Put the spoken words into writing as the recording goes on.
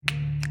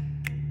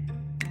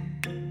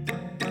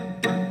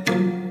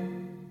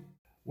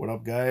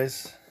up,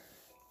 guys?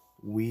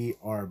 We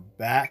are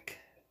back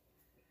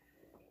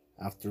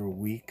after a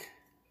week.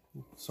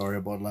 Sorry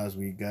about last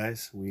week,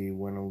 guys. We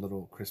went on a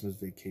little Christmas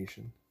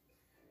vacation.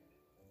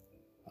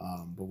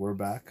 But we're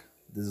back.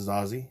 This is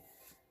Ozzy.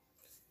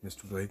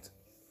 Mr. Blade.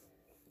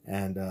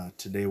 And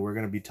today we're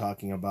going to be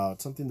talking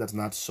about something that's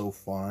not so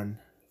fun.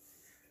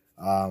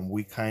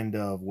 We kind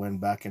of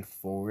went back and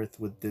forth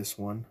with this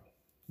one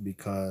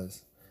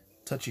because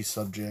touchy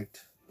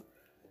subject,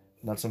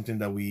 not something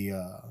that we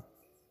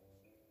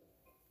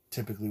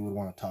typically would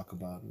want to talk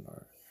about,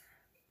 or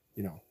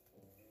you know,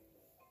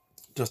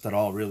 just at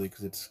all, really,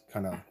 because it's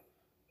kind of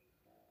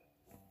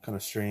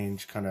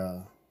strange, kind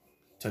of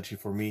touchy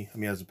for me. I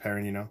mean, as a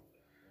parent, Yeah.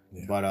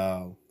 But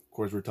of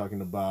course, we're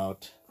talking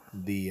about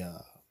the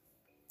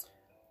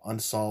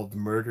unsolved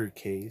murder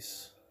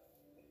case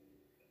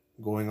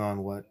going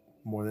on what,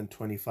 more than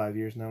 25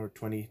 years now, or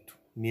 20,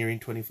 nearing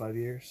 25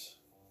 years,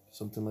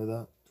 something like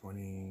that.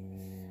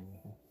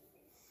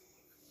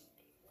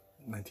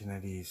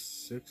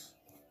 1996?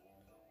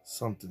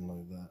 Something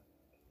like that.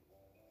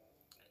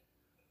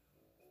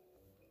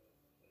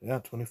 Yeah,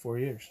 24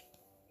 years.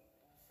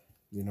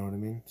 You know what I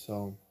mean?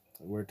 So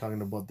we're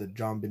talking about the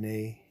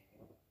JonBenét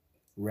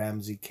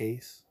Ramsey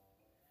case.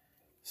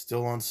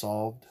 Still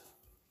unsolved.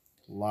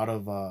 A lot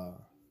of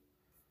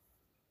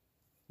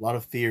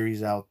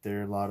theories out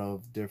there, a lot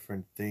of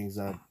different things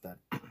that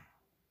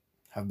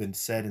have been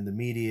said in the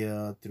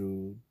media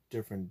through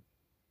different,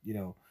 you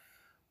know,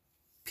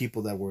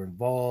 people that were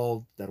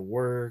involved, that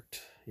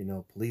worked,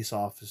 police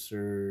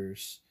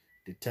officers,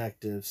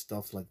 detectives,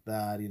 stuff like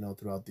that,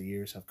 throughout the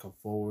years have come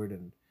forward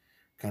and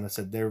kind of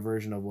said their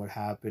version of what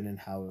happened and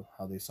how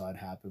they saw it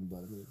happen.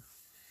 But I mean,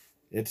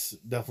 it's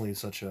definitely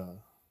such a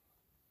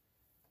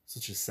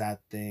sad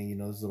thing.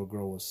 This little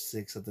girl was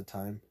 6 at the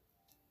time,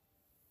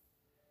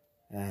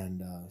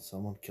 and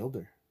someone killed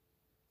her.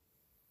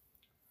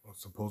 Well,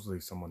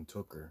 supposedly someone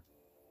took her,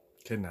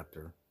 kidnapped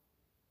her.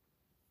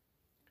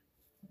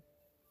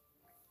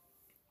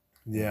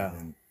 Yeah.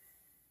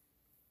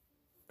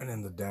 And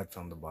then the dad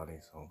found the body,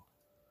 so.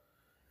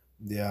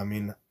 Yeah, I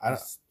mean, I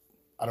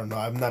don't know.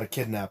 I'm not a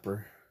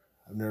kidnapper.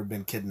 I've never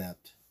been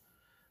kidnapped.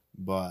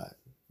 But,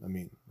 I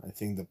mean, I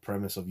think the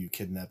premise of you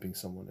kidnapping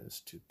someone is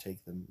to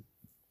take them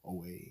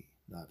away,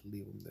 not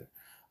leave them there.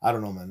 I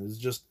don't know, man. There's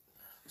just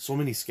so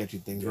many sketchy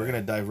things. Yeah. We're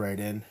going to dive right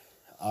in.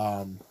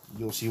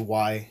 You'll see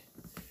why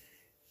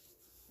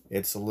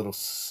it's a little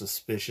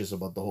suspicious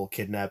about the whole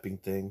kidnapping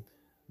thing.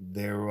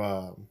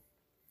 Their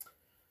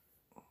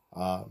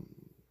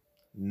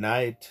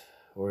night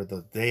or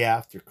the day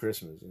after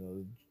Christmas,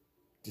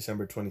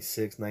 December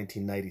 26,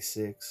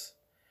 1996,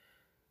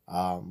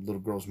 little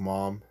girl's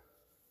mom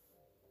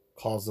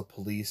calls the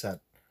police at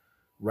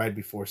right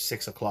before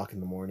 6 o'clock in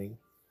the morning.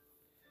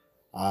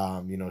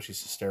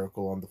 She's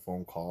hysterical on the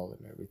phone call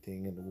and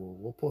everything, and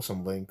we'll post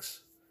some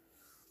links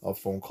of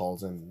phone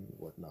calls and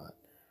whatnot.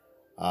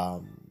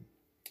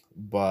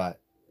 But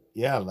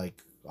yeah,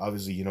 like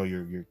obviously,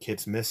 your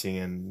kid's missing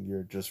and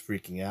you're just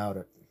freaking out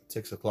at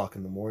 6 o'clock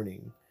in the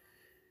morning.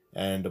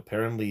 And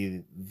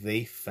apparently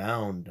they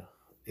found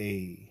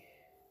a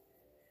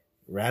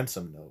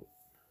ransom note,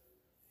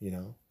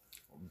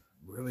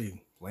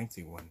 Really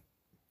lengthy one.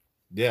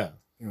 Yeah.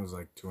 It was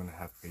like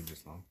 2.5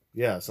 pages long.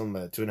 Yeah, something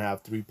like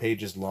 2.5, 3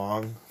 pages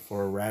long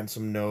for a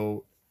ransom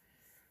note.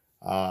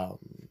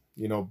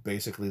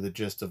 Basically the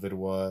gist of it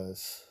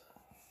was,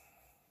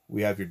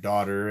 we have your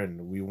daughter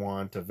and we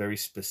want a very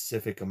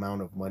specific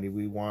amount of money.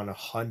 We want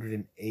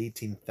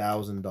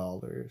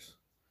 $118,000.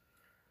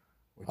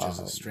 Which is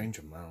a strange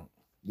amount.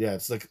 Yeah,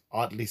 it's like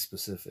oddly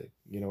specific.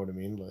 You know what I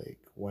mean? Like,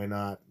 why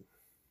not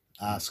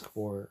ask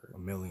for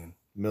 $1 million,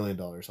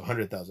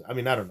 $100,000? I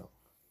mean, I don't know.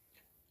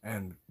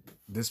 And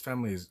this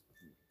family is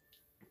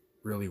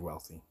really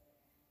wealthy.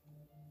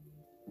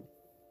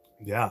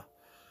 Yeah.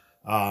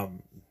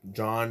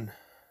 JonBenét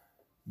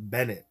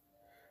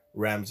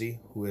Ramsey,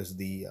 who is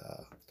the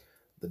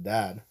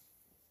dad,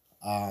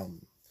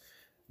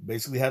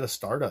 basically had a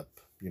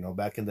startup,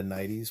 back in the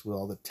 90s with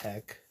all the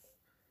tech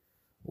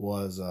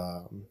was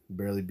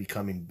barely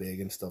becoming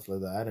big and stuff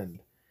like that, and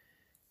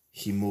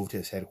he moved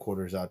his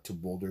headquarters out to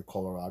Boulder,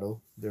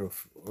 Colorado. They were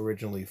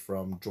originally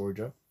from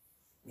Georgia.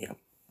 Yeah.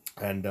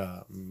 And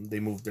they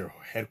moved their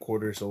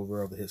headquarters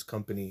over of his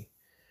company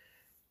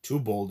to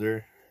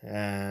Boulder,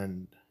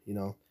 and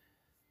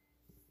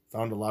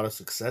found a lot of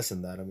success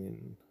in that. I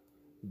mean,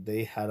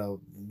 they had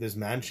this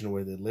mansion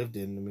where they lived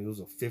in. I mean, it was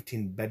a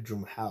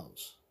 15-bedroom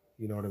house.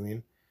 You know what I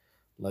mean?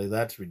 Like,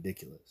 that's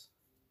ridiculous.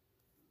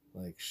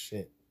 Like,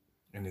 shit.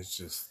 And it's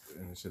just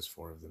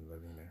 4 of them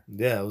living there.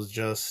 Yeah, it was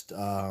just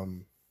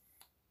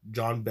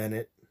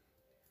JonBenét,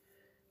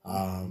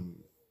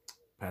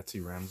 Patsy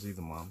Ramsey,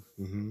 the mom,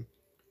 mm-hmm.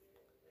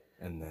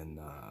 and then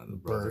the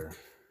brother. Burke.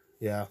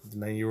 Yeah, the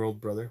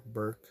 9-year-old brother,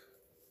 Burke.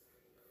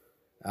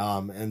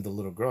 And the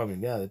little girl. I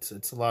mean, yeah,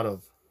 it's a lot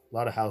of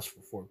house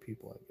for 4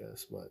 people, I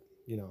guess. But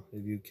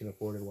if you can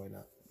afford it, why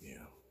not?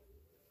 Yeah.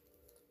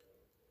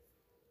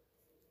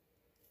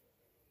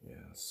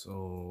 Yeah.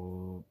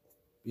 So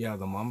Yeah,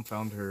 the mom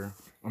found her.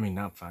 I mean,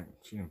 not find.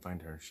 She didn't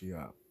find her. She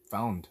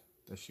found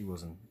that she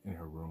wasn't in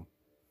her room.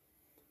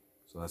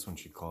 So that's when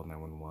she called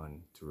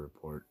 911 to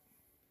report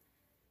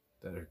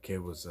that her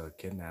kid was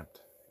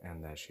kidnapped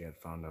and that she had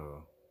found a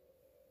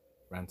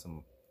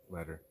ransom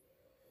letter.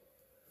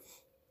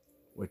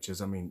 Which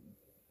is, I mean,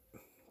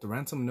 the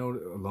ransom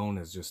note alone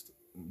is just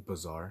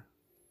bizarre.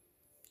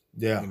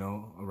 Yeah. You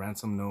know, a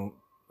ransom note.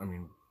 I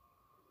mean,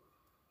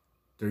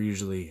 they're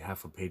usually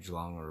half a page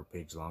long or a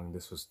page long.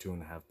 This was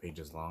 2.5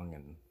 pages long,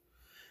 and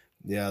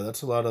Yeah,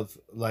 that's a lot of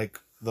like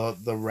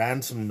the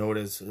ransom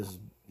notice is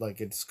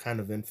like it's kind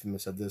of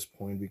infamous at this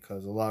point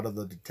because a lot of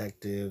the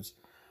detectives,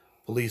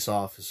 police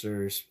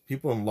officers,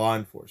 people in law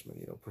enforcement,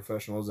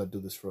 professionals that do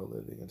this for a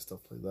living and stuff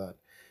like that.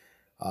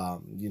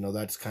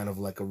 That's kind of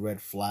like a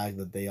red flag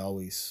that they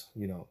always,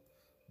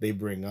 they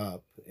bring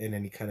up in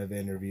any kind of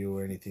interview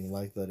or anything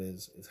like that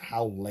is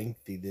how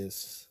lengthy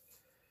this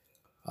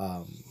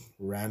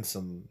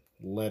ransom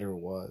letter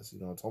was.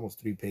 It's almost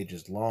 3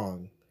 pages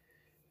long,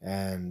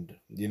 and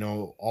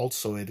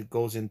also it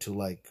goes into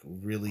like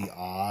really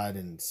odd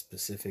and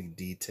specific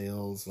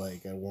details.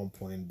 Like at one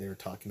point they're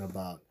talking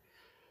about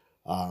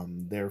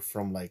they're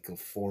from like a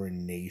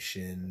foreign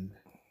nation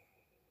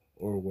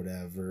or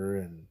whatever,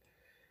 and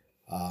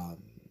um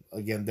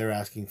again they're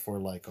asking for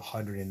like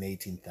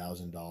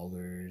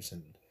 $118,000,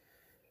 and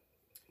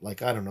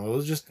like I don't know, it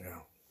was just yeah,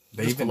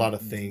 a lot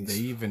of they things.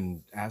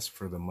 even asked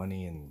for the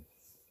money, and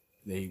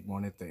they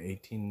wanted the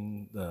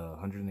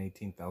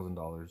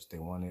 $118,000. They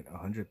wanted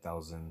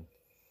 100,000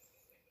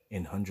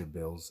 in 100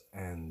 bills,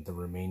 and the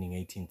remaining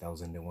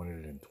 18,000 they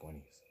wanted it in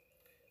 20s.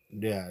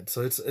 Yeah,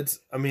 so it's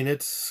I mean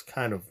it's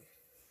kind of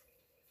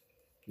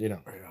you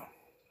know Yeah,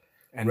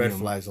 and red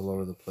flags all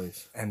over the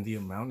place. the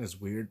amount is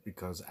weird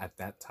because at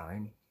that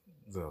time,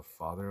 the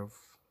father of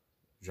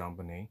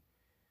JonBenét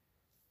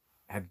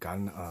had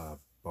gotten a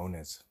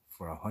bonus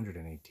for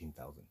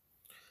 118,000.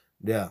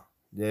 Yeah,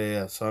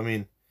 yeah. So I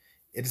mean,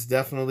 it's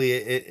definitely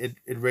it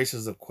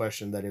raises the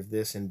question that if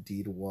this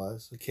indeed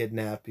was a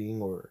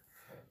kidnapping or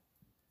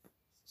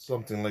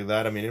something like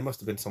that, I mean, it must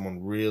have been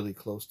someone really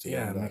close to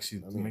Yeah, them. That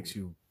I it mean, makes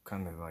you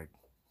kind of like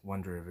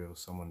wonder if it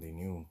was someone they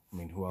knew. I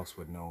mean, who else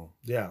would know?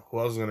 yeah, who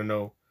else is gonna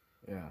know?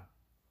 Yeah,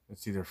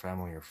 it's either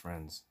family or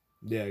friends.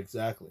 Yeah,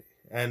 exactly.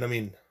 And I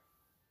mean,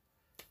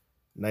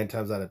 9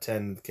 times out of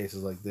 10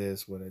 cases like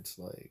this, when it's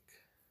like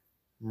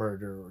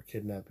murder or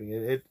kidnapping,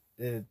 it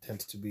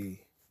tends to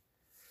be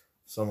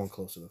someone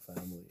close to the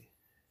family.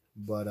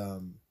 But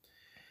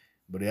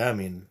but yeah, I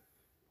mean,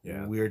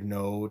 Yeah, weird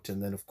note,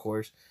 and then of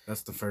course,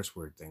 that's the first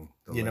weird thing.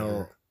 The you know,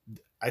 letter.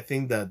 I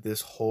think that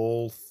this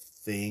whole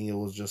thing, it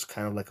was just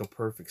kind of like a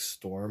perfect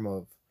storm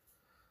of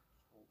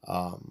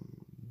um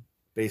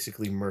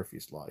basically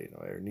Murphy's law.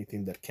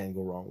 Anything that can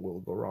go wrong will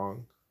go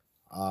wrong.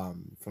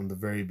 From the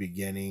very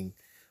beginning,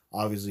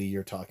 obviously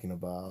you're talking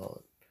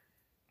about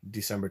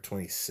December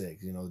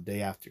 26th, the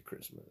day after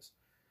Christmas.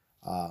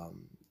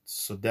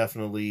 So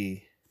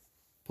definitely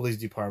police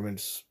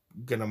department's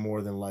gonna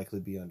more than likely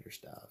be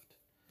understaffed.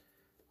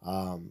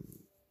 Um,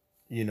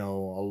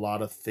 a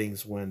lot of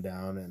things went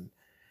down, and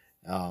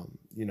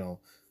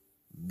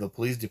the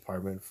police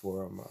department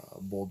for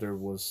Boulder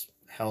was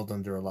held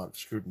under a lot of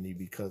scrutiny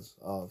because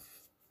of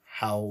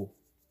how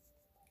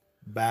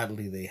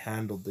badly they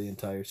handled the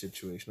entire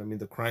situation. I mean,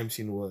 the crime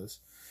scene was,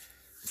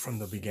 From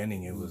the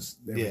beginning, it was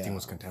everything yeah,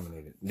 was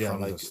contaminated yeah,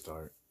 from the like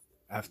start.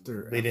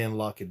 After they didn't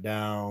lock it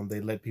down.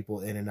 They let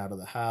people in and out of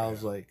the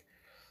house. yeah, Like,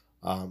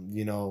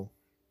 you know,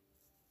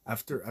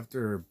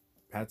 after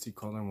Patsy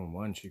called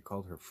 911, she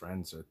called her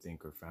friends, I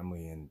think, or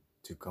family, and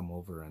to come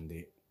over, and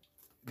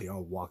they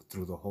all walked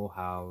through the whole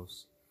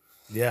house.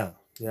 yeah,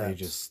 yeah, They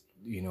just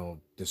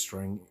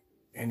destroying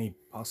any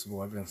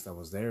possible evidence that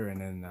was there,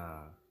 and then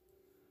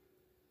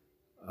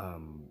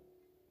um,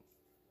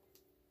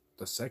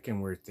 the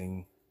second weird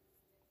thing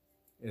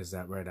is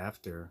that right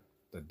after,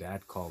 the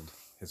dad called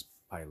his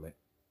pilot.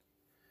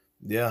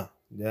 yeah,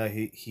 yeah.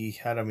 He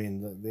had. I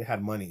mean, they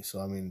had money, so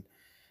I mean,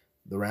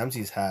 the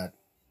Ramseys had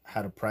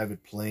a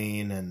private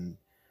plane, and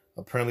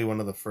apparently one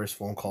of the first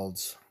phone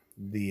calls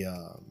the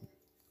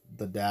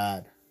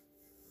dad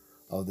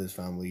of this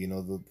family,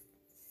 the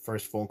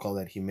first phone call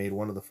that he made,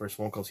 one of the first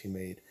phone calls he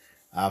made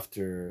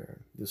after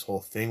this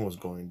whole thing was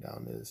going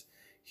down, is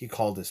he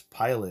called his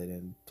pilot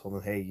and told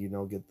him, hey,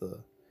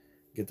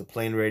 get the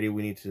plane ready.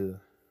 We need to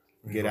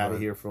We get go out of to,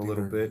 here for a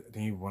little bit. I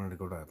think he wanted to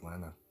go to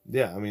Atlanta.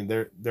 Yeah, I mean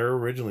they're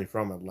originally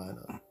from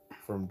Atlanta,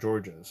 from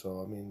Georgia,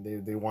 so I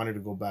mean they wanted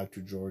to go back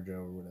to Georgia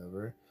or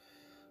whatever,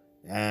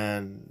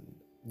 and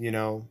you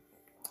know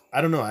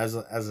I don't know, as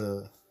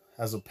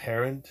a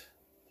parent,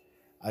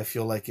 I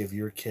feel like if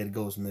your kid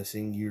goes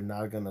missing, you're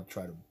not gonna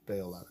try to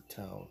bail out of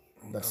town.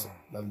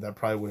 That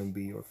probably wouldn't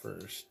be your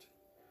first.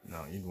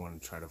 No, you'd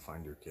want to try to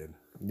find your kid.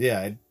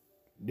 Yeah,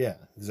 yeah,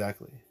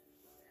 exactly.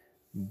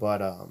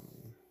 But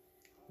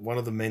one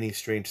of the many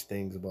strange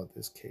things about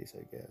this case,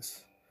 I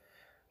guess.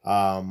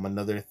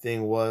 Another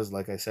thing was,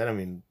 like I said, I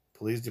mean,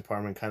 police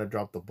department kind of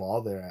dropped the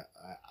ball there.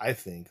 I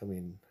think. I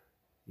mean,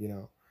 you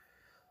know,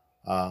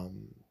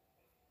 um,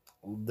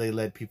 they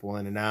let people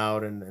in and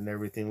out and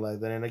everything like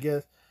that. And I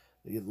guess,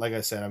 like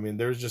I said, I mean,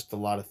 there's just a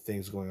lot of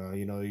things going on.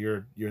 You know,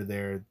 you're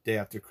there day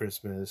after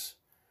Christmas.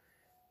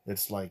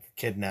 It's like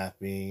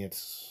kidnapping.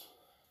 It's,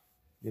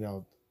 you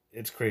know,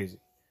 it's crazy.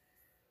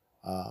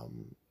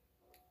 Um,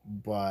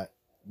 but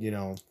you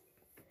know,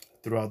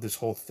 throughout this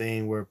whole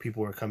thing where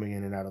people were coming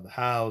in and out of the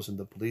house and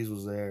the police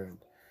was there, and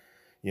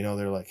you know,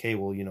 they're like, hey,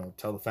 well, you know,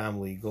 tell the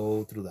family,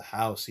 go through the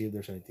house, see if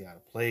there's anything out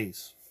of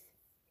place,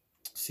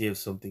 see if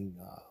something,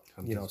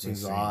 you know, Something's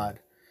seems missing. odd.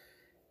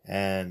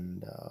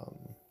 And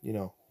you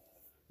know,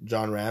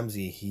 John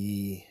Ramsey,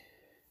 he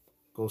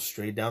goes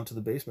straight down to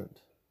the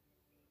basement.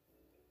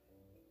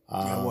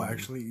 Yeah, well,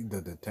 actually,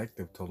 the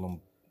detective told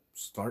him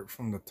start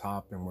from the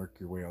top and work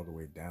your way all the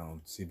way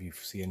down. See if you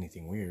see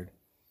anything weird.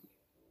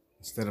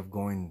 Instead of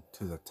going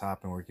to the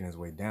top and working his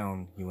way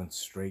down, he went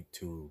straight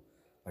to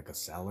like a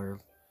cellar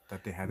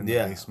that they had in the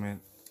Yeah,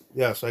 basement.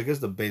 yeah. So I guess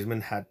the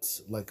basement had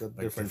like a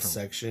Like different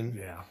section.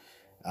 yeah.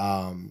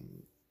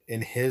 Um,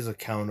 in his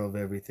account of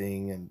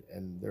everything,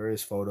 and there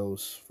is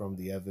photos from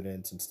the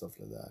evidence and stuff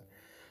like that.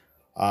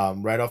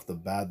 Right off the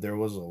bat, there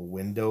was a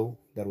window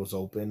that was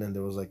open, and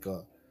there was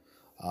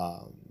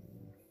um,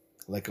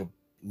 like a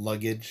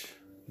luggage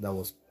that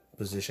was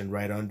positioned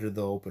right under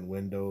the open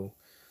window.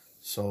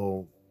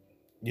 So,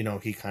 you know,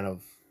 he kind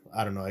of,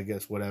 I don't know, I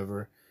guess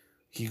whatever.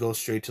 He goes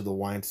straight to the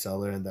wine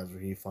cellar, and that's where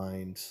he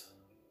finds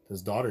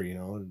his daughter. You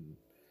know, and,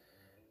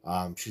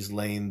 she's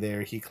laying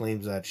there. He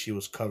claims that she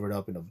was covered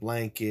up in a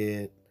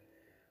blanket.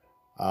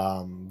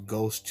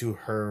 Goes to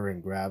her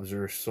and grabs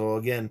her. So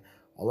again,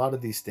 a lot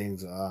of these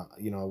things,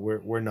 you know,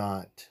 we're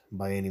not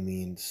by any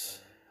means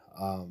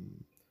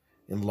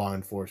in law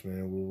enforcement,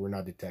 and we're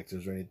not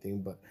detectives or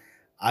anything, but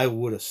I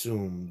would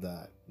assume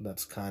that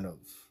that's kind of,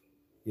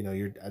 you know,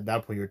 you're at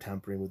that point you're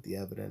tampering with the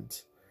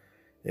evidence.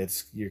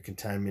 You're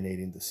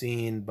contaminating the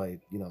scene by,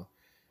 you know,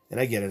 and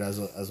I get it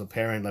as a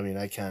parent. I mean,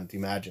 I can't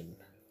imagine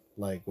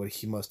like what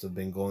he must have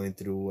been going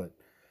through,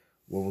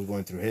 what was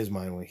going through his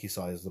mind when he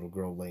saw his little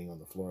girl laying on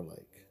the floor.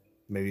 Like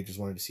maybe he just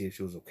wanted to see if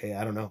she was okay.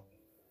 I don't know.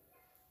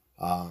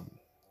 Um,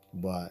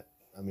 but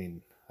I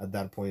mean, at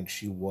that point,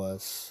 she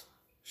was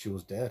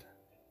dead.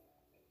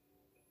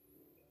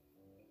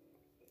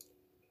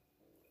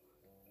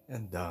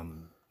 And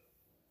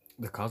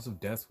the cause of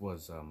death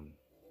was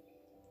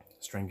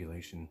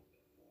strangulation,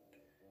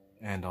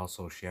 and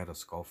also she had a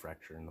skull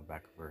fracture in the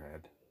back of her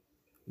head.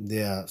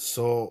 Yeah.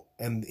 So,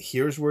 and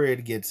here's where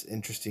it gets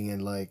interesting,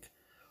 and like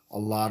a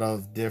lot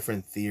of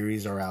different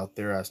theories are out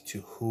there as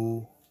to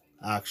who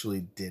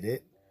actually did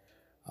it,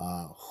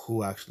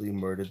 who actually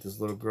murdered this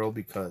little girl,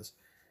 because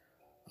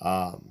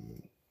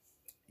um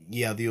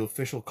yeah, the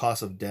official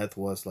cause of death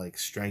was like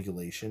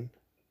strangulation,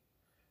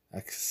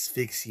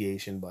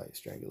 asphyxiation by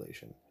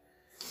strangulation.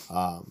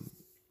 Um,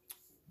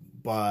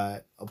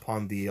 but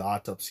upon the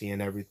autopsy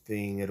and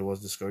everything, it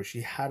was discovered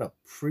she had a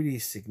pretty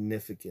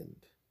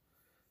significant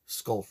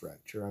skull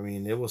fracture. I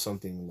mean, it was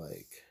something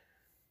like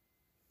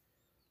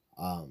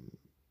um,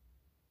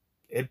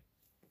 it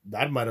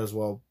that might as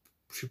well,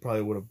 she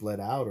probably would have bled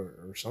out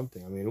or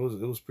something. I mean,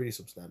 it was pretty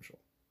substantial.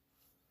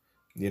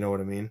 You know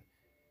what I mean?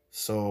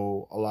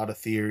 So a lot of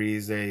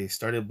theories, they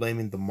started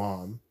blaming the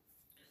mom.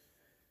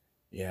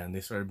 Yeah, and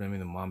they started blaming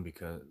the mom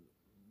because,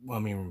 well,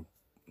 I mean,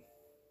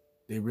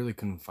 they really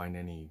couldn't find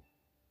any,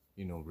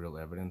 real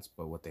evidence.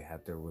 But what they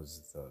had there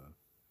was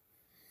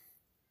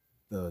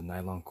the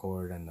nylon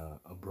cord and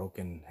a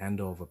broken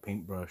handle of a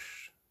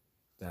paintbrush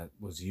that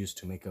was used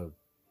to make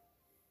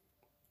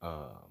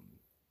um,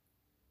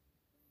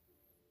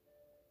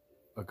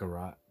 a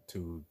garrote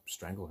to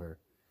strangle her,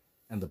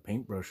 and the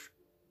paintbrush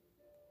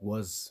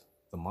was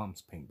the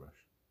mom's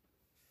paintbrush.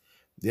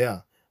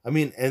 Yeah, I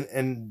mean,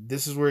 and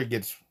this is where it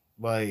gets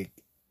like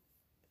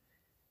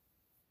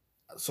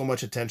so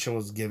much attention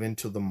was given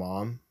to the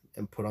mom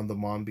and put on the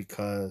mom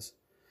because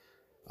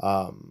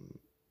um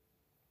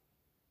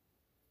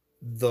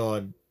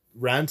the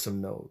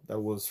ransom note that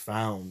was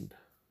found,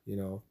 you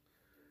know,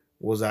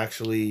 was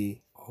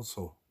actually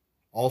Also,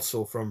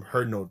 also from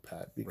her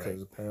notepad, right.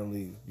 because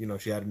apparently, you know,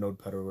 she had a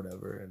notepad or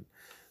whatever, and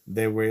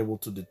they were able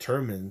to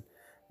determine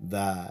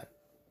that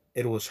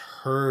it was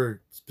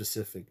her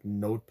specific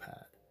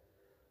notepad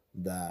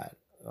that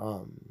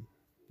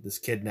this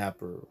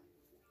kidnapper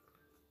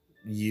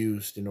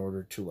used in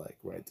order to like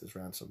write this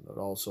ransom note.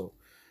 Also,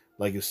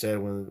 like you said,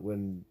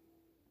 when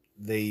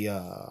they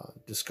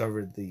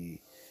discovered the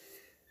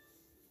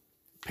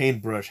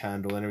paintbrush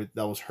handle and everything,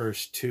 that was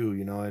hers too,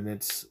 you know, and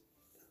it's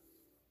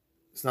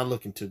not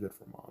looking too good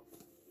for mom.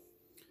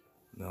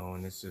 No,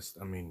 and it's just,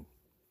 I mean,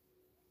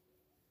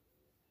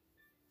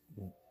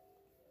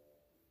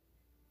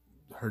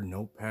 her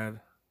notepad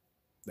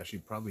that she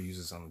probably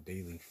uses on a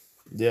daily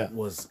Yeah,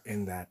 was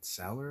in that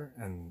cellar,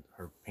 and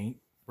her paint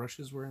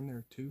brushes were in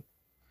there too.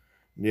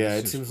 yeah. It's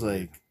It just seems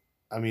weird. like,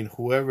 I mean,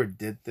 whoever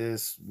did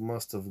this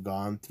must have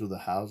gone through the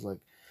house. Like,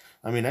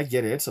 I mean, I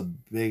get it; it's a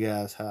big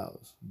ass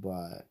house,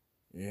 but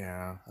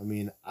Yeah, I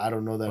mean, I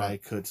don't know that but I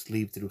could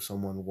sleep through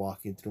someone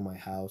walking through my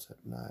house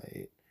at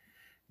night,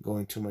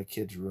 going to my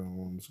kids'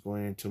 rooms,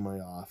 going into my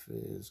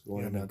office,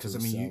 Yeah, going down to because I the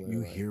mean, cellar.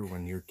 you Like, hear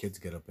when your kids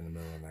get up in the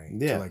middle of the night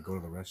to yeah, like go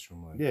to the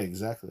restroom, like yeah,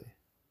 exactly.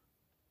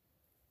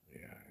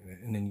 yeah,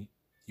 and then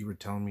you were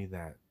telling me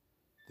that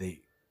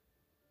they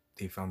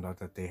they found out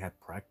that they had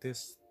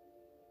practice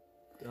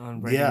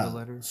on writing the Yeah.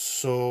 letters.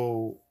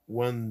 So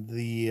when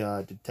the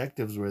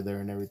detectives were there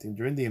and everything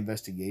during the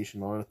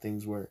investigation, a lot of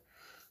things were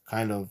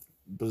kind of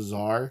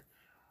bizarre.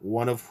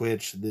 One of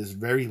which this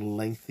very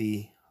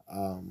lengthy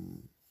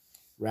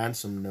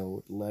ransom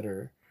note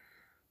letter,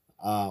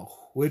 uh,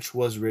 which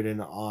was written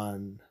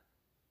on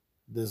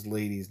this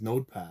lady's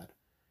notepad.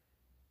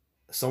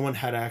 Someone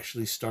had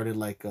actually started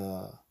like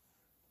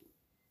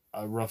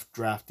a rough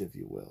draft, if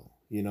you will.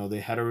 You know, they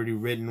had already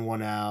written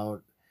one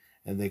out,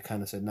 and they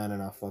kind of said, "No, no,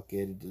 no, fuck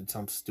it. It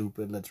sounds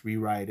stupid. Let's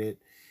rewrite it."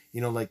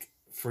 You know, like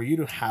for you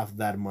to have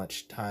that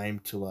much time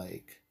to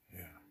like,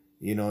 Yeah,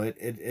 you know,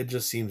 it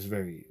just seems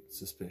very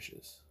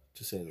suspicious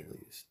to say the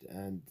least.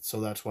 And so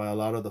that's why a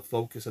lot of the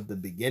focus at the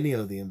beginning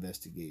of the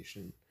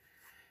investigation.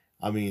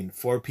 I mean,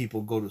 four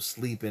people go to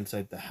sleep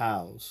inside the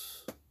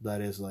house.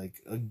 That is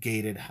like a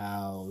gated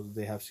house.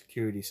 They have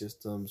security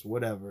systems,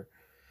 whatever.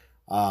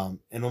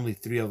 And only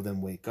three of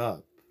them wake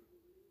up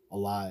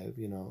alive,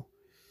 you know.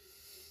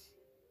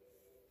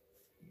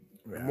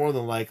 yeah. More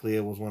than likely,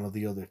 it was one of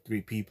the other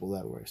three people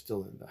that were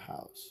still in the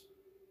house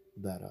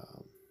that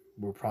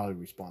were probably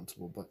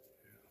responsible. But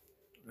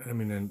I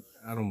mean, and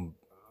I don't.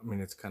 I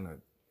mean, it's kind of.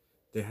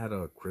 They had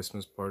a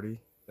Christmas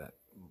party that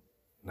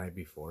night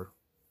before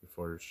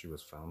she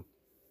was found.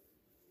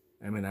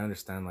 I mean, I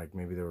understand like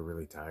maybe they were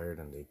really tired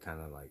and they kind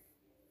of like,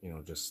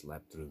 just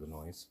slept through the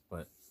noise.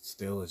 But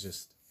still, it's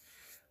just.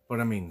 But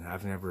I mean,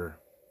 I've never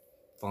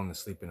fallen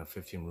asleep in a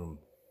 15-room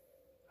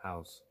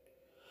house,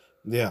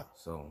 yeah,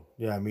 so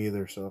yeah, me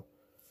either. So,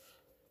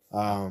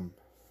 um,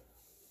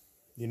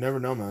 you never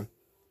know, man.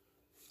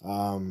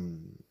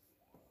 Um,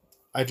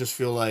 I just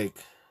feel like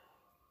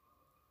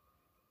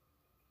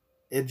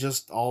it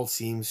just all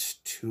seems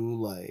too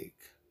like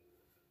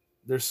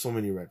there's so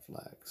many red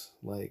flags.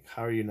 Like,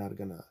 how are you not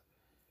gonna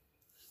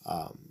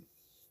um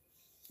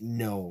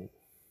know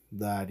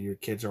that your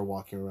kids are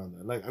walking around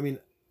there? Like, I mean,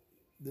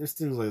 there's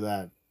things like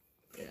that.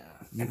 yeah.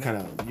 You And kind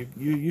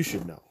of you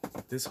should know.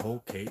 this whole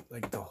case,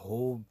 like the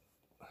whole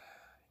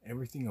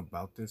everything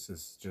about this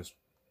is just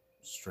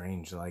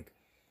strange. Like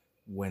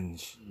when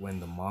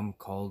the mom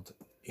called,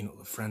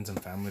 the friends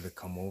and family to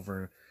come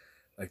over,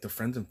 like the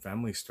friends and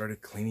family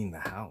started cleaning the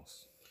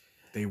house.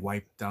 They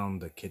wiped down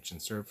the kitchen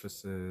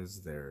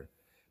surfaces. They're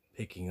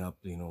picking up,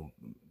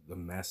 the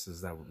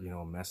messes that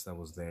mess that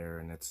was there,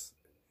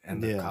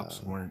 and the Yeah,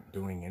 cops weren't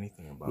doing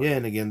anything about yeah, it.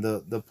 and again,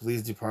 the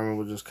police department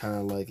was just kind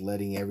of like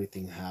letting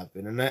everything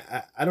happen, and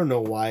I don't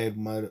know why it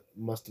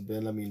must have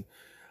been. I mean,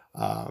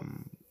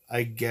 um,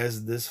 I guess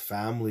this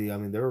family, I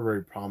mean, they were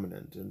very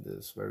prominent in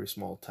this very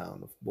small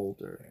town of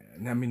Boulder.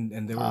 And I mean,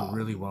 and they were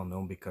really Um, well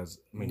known because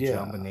I mean, yeah,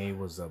 JonBenét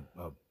was a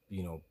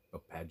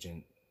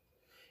pageant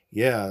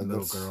yeah,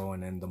 little that's girl,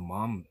 and then the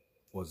mom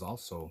was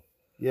also.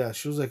 yeah.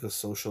 She was like a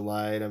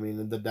socialite. I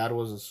mean, the dad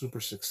was a super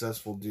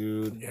successful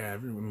dude. Yeah, I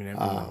mean,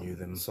 everyone knew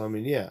them. So I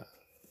mean, yeah,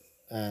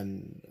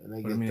 and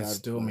I But I get mean, it's that,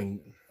 still.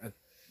 but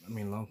I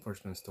mean, law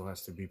enforcement still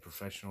has to be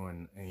professional,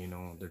 and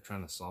they're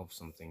trying to solve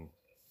something,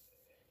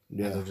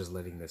 and yeah, they're just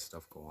letting this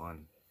stuff go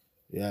on.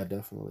 yeah,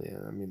 definitely.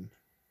 And I mean,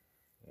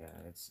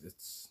 Yeah,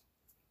 it's.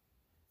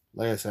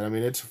 like I said, I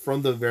mean, it's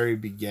from the very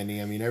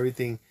beginning. I mean,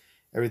 everything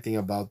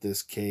about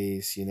this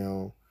case, you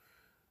know.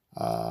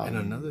 And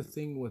another Um,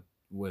 thing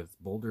with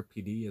Boulder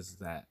PD is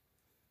that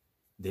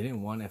they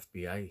didn't want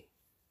FBI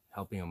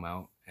helping them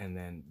out, and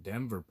then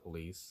Denver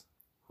police,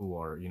 who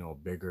are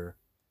bigger,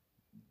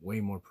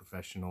 way more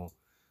professional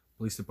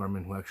police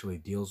department who actually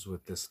deals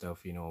with this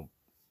stuff,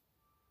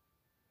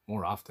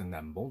 more often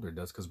than Boulder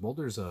does, because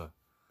Boulder's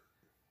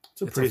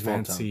it's a it's a pretty small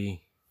town.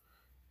 fancy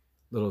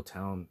little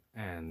town,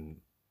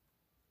 and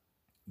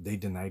they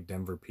denied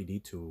Denver PD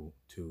to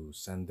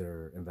send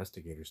their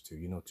investigators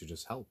to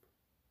just help.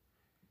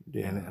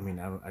 Yeah, And I mean,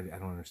 I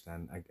don't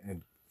understand.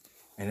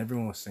 And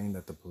everyone was saying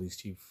that the police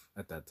chief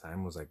at that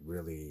time was like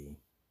really,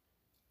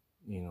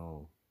 you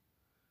know,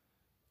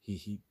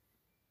 he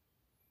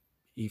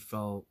he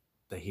felt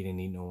that he didn't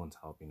need no one's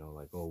help.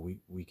 Like, oh,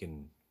 we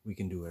can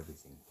do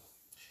everything.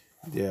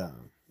 yeah,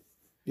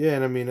 yeah.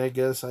 And I mean, I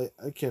guess I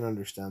can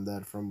understand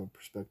that from a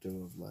perspective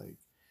of like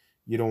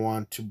you don't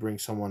want to bring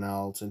someone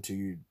else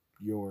into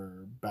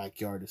your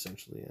backyard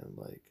essentially and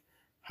like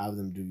have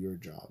them do your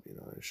job, you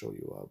know, and show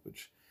you up,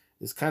 which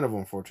is kind of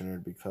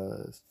unfortunate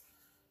because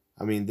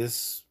I mean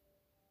this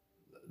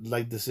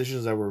like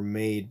decisions that were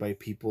made by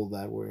people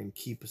that were in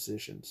key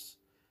positions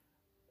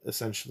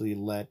essentially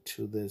led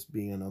to this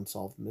being an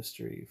unsolved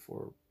mystery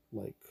for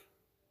like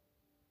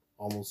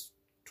almost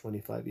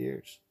 25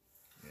 years.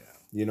 Yeah,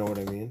 You know what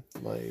I mean?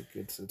 Like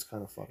it's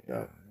kind of fucked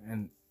yeah, up.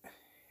 and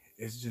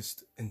it's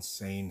just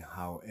insane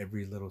how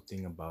every little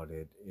thing about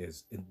it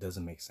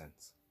doesn't make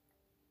sense.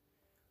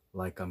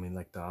 Like I mean,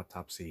 like the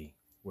autopsy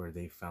where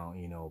they found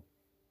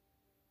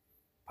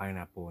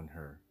pineapple in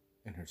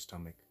her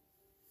stomach.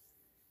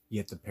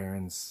 Yet the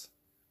parents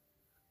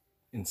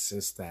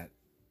insist that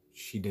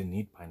she didn't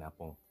eat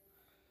pineapple.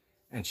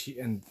 And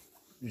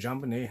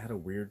JonBenét had a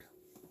weird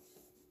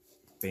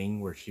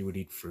thing where she would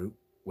eat fruit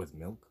with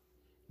milk.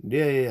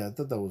 Yeah. I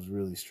thought that was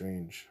really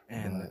strange.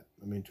 And But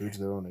I mean, to each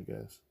their own, I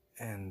guess.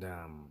 and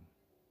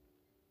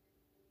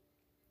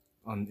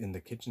on in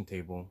the kitchen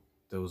table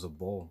there was a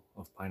bowl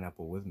of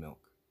pineapple with milk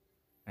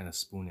and a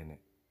spoon in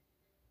it.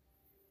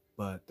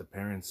 But the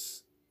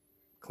parents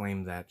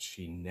claim that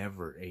she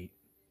never ate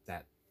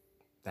that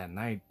that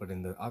night, but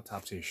in the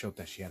autopsy it showed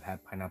that she had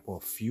had pineapple a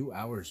few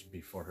hours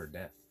before her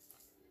death.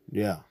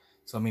 Yeah.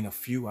 So I mean, a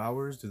few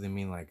hours? Do they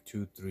mean like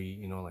 2,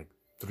 3? Like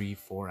 3,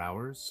 4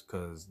 hours?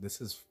 Because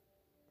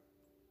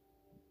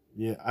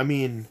Yeah. I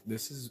mean,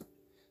 this is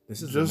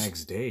just the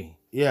next day.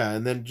 Yeah,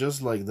 and then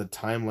just like the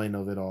timeline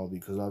of it all,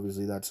 because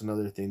obviously that's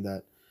another thing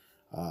that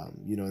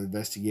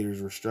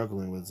investigators were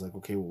struggling with. It's like,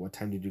 okay, well, what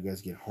time did you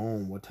guys get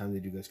home? What time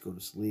did you guys go to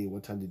sleep?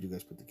 What time did you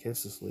guys put the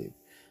kids to sleep?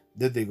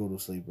 Did they go to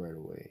sleep right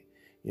away?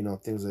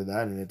 Things like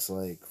that. And it's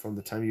like from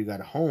the time you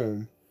got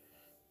home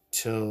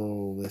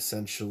till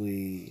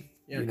essentially,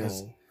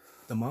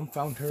 the mom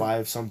found her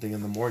 5 something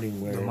in the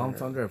morning. Where the mom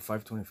found her at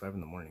 5:25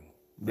 in the morning.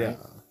 Right?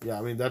 Yeah.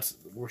 I mean, that's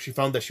where she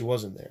found that she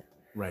wasn't there,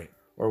 right?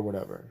 Or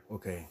whatever.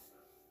 Okay,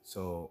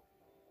 so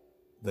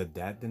the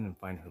dad didn't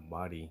find her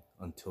body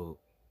until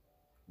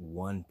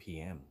 1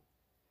 p.m.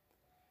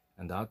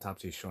 And the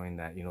autopsy is showing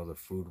that the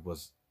food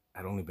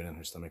had only been in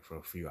her stomach for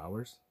a few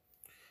hours.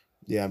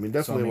 Yeah, I mean,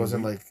 definitely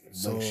wasn't like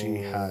she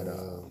had.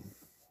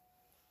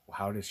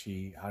 How did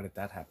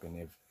that happen?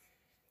 If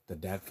the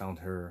dad found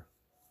her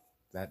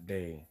that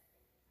day,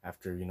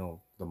 after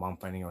the mom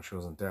finding out she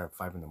wasn't there at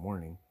 5 in the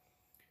morning,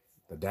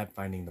 the dad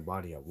finding the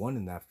body at 1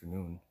 in the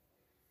afternoon.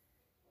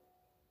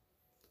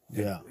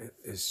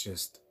 It's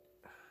just.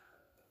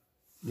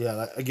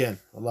 Yeah, again,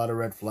 a lot of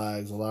red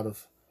flags, a lot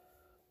of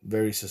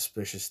very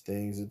suspicious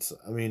things. It's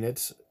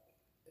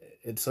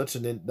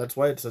that's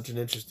why it's such an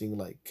interesting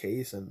like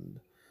case, and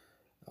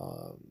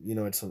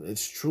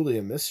it's truly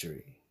a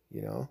mystery.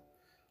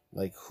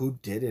 Like who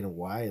did it and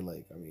why.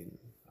 Like, I mean,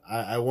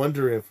 I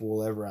wonder if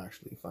we'll ever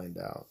actually find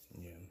out.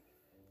 Yeah.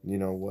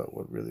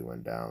 What really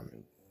went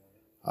down.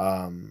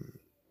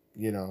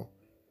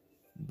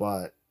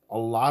 But a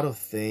lot of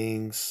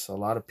things, a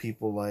lot of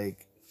people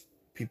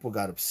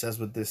got obsessed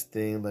with this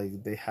thing.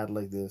 Like they had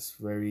like this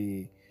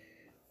very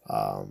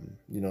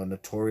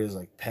notorious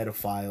like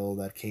pedophile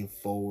that came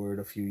forward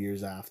a few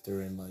years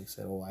after and like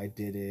said, oh, I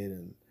did it.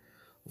 And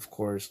of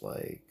course,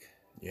 like,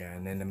 yeah,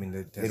 and then I mean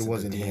it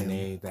wasn't the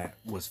DNA him. that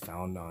was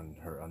found on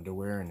her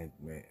underwear, and it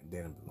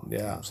didn't belong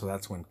to him. So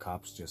that's when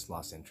cops just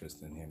lost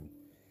interest in him.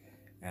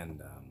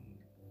 And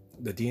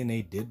the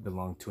DNA did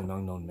belong to an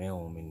unknown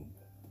male. I mean,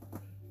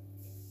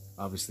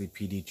 obviously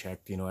PD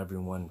checked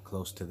everyone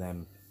close to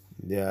them.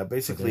 Yeah,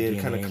 basically it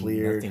kind of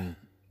cleared.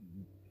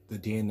 The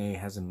DNA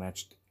hasn't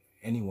matched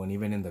anyone,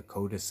 even in the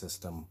CODIS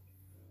system,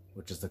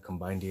 which is the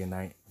combined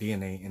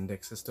DNA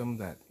index system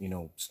that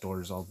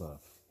stores all the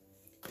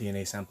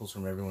DNA samples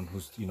from everyone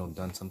who's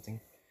done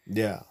something.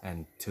 Yeah.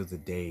 And to the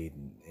day,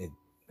 it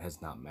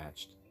has not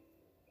matched.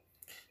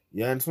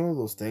 Yeah, it's one of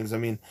those things. I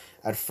mean,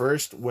 at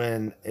first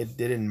when it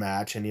didn't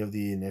match any of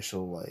the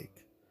initial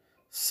like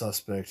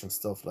suspects and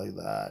stuff like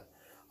that,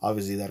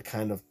 obviously that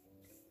kind of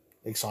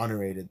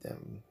exonerated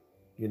them,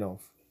 in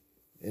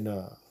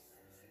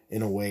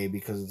a way,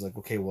 because it's like,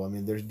 okay, well, I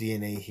mean, there's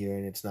DNA here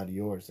and it's not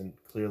yours, and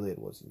clearly it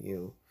wasn't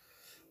you.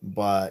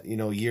 But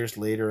years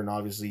later, and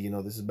obviously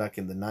this is back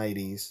in the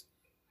 90s,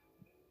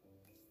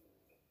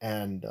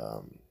 and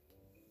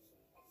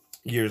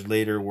years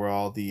later, where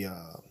all the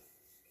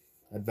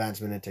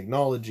advancement in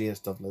technology and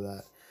stuff like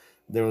that,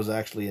 there was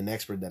actually an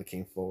expert that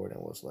came forward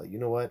and was like, you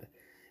know what,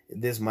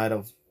 this might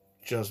have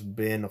just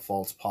been a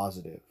false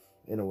positive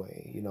in a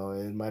way.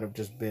 It might have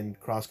just been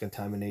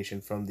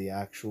cross-contamination from the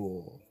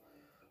actual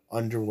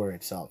underwear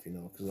itself,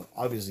 because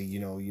obviously,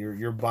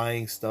 you're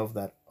buying stuff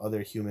that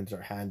other humans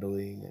are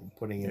handling and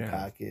putting in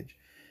package.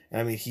 And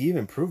I mean, he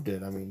even proved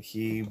it. I mean,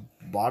 he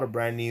bought a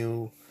brand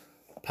new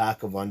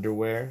pack of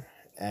underwear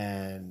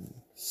and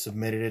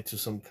submitted it to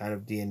some kind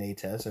of DNA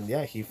test, and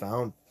yeah, he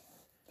found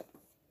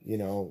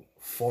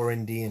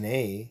foreign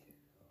DNA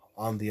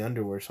on the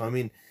underwear. So I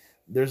mean,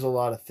 there's a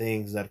lot of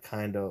things that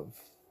kind of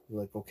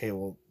like, okay,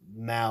 well,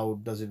 now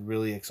does it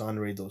really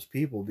exonerate those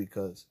people?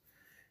 Because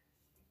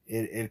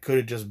it could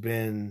have just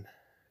been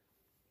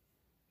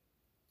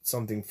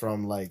something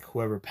from like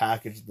whoever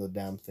packaged the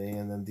damn thing,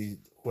 and then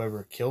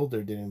whoever killed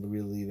her didn't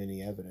really leave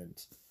any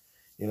evidence,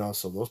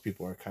 so those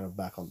people are kind of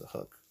back on the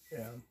hook.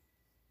 Yeah.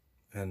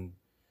 And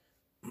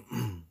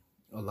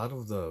a lot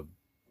of the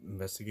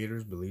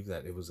investigators believe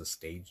that it was a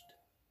staged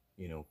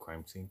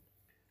crime scene.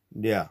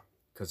 Yeah,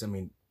 because I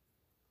mean,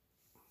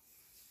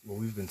 what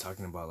we've been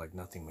talking about, like,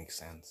 nothing makes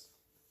sense.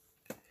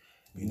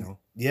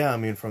 Yeah, I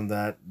mean, from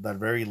that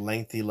very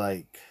lengthy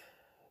like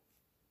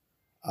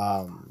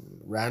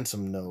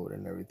ransom note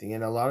and everything,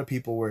 and a lot of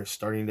people were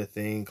starting to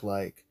think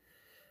like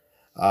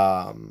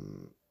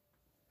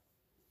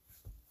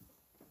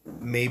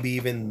maybe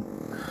even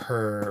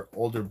her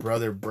older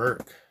brother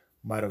Burke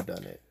might have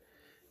done it.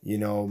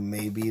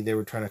 Maybe they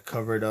were trying to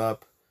cover it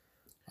up.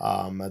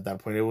 At that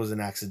point, it was an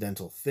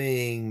accidental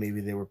thing.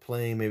 Maybe they were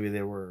playing. Maybe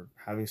they were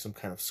having some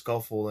kind of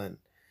scuffle, and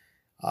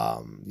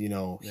he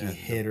Yeah,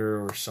 hit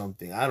her or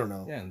something. I don't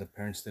know. yeah, and the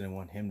parents didn't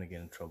want him to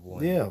get in trouble.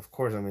 And Yeah, of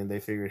course. I mean, they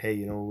figured, hey,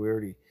 we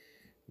already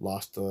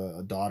lost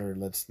a daughter.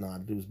 Let's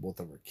not lose both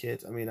of our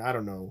kids. I mean, I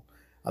don't know.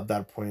 At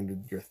that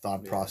point, your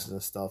thought yeah, process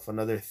and stuff.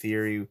 Another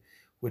theory,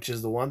 which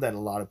is the one that a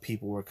lot of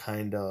people were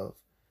kind of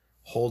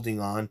holding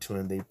on to,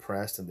 and they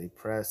pressed,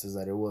 is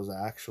that it was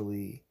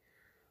actually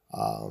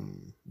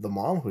the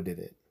mom who did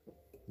it.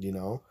 You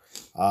know,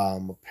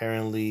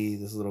 apparently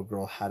this little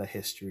girl had a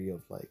history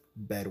of like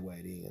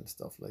bedwetting and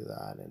stuff like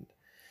that, and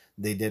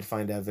they did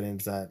find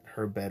evidence that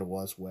her bed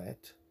was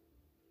wet.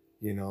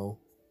 You know,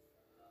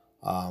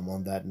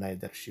 on that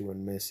night that she went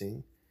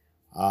missing.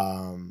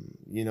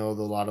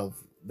 The lot of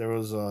there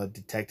was a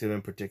detective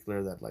in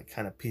particular that like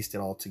kind of pieced it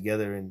all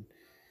together, and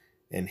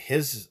in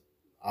his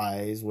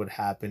eyes, what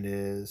happened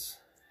is,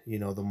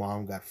 the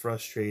mom got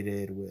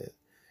frustrated with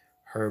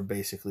her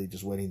basically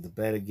just wetting the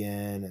bed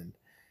again, and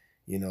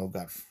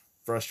got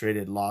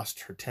frustrated,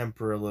 lost her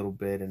temper a little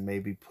bit, and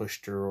maybe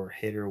pushed her or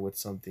hit her with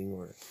something,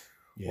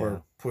 yeah,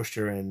 or pushed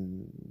her,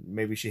 and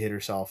maybe she hit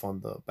herself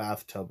on the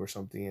bathtub or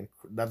something, and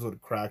that's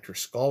what cracked her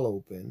skull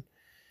open.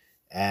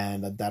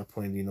 And at that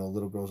point,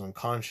 little girl's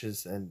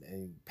unconscious,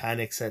 and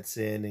panic sets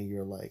in, and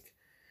you're like,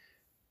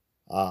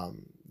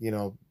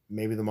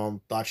 maybe the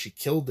mom thought she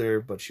killed her,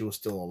 but she was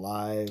still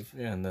alive.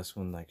 yeah, and that's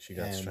when like she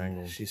got And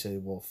strangled. she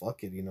said, well,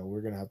 fuck it,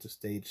 we're gonna have to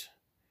stage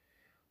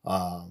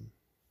um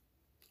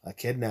a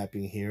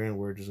kidnapping here, and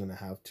we're just gonna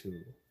have to,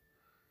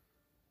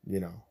 you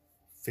know,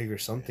 figure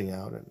something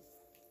Yeah, out. And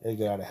it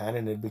got out of hand,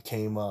 and it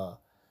became what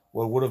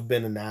would have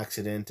been an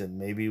accident, and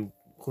maybe,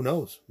 who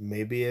knows,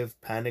 maybe if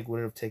panic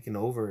wouldn't have taken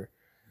over,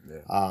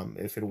 yeah,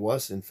 if it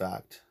was in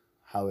fact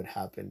how it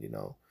happened,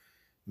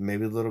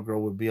 maybe the little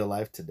girl would be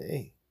alive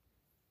today.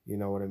 You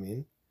know what I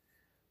mean?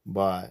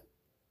 But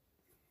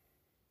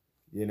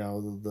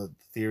the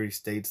theory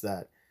states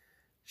that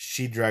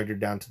she dragged her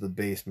down to the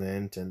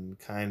basement and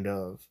kind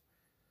of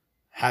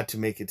had to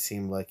make it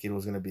seem like it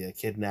was going to be a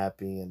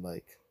kidnapping, and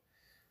like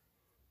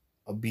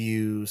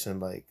abuse, and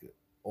like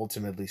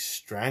ultimately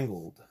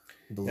strangled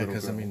the yeah. little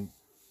Because I girl. mean,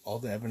 all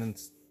the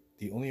evidence,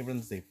 the only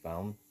evidence they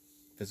found,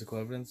 physical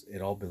evidence,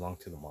 it all belonged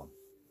to the mom.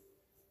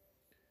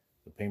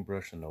 The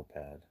paintbrush and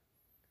notepad,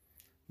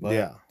 but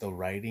Yeah, the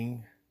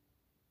writing,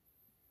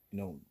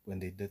 when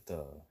they did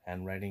the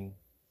handwriting,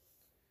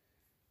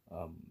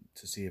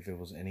 to see if it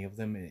was any of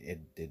them,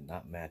 it did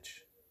not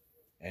match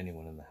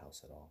anyone in the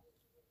house at all.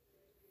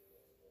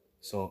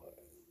 So,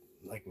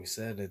 like we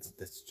said,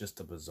 it's just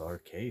a bizarre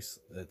case.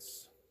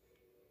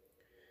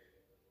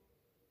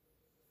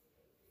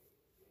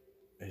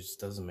 It just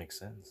doesn't make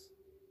sense.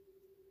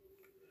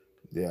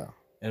 yeah,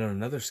 And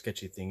another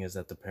sketchy thing is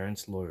that the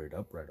parents lawyered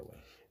up right away.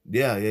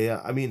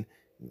 yeah. I mean,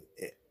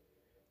 it,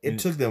 I it mean,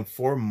 took them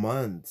 4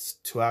 months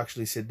to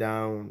actually sit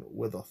down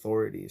with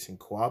authorities and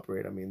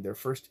cooperate. I mean, their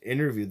first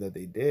interview that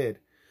they did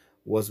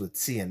was with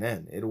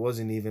CNN. It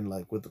wasn't even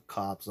like with the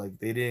cops. Like,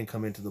 they didn't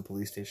come into the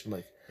police station.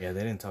 Like, yeah,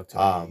 they didn't talk to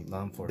any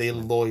law they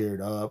enforcement.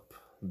 lawyered up.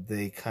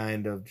 They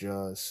kind of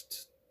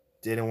just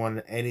didn't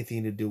want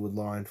anything to do with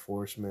law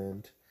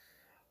enforcement.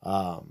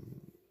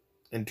 Um,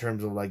 in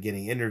terms of like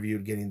getting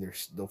interviewed, getting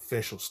the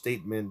official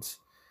statements,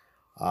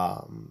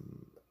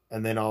 um,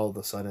 and then all of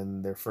a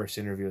sudden their first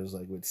interview was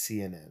like with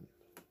CNN.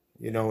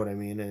 You know Yeah, what I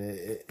mean? And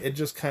it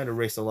just kind of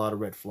raised a lot of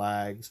red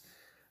flags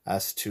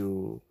as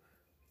to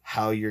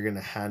how you're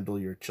gonna handle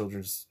your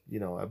children's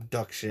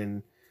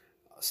abduction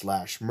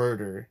slash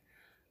murder.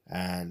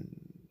 And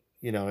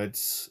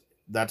it's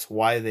that's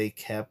why they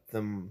kept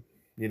them.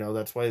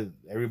 That's why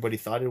everybody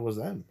thought it was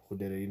them who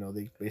did it.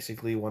 They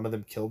basically, one of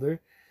them killed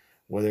her,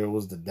 whether it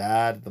was the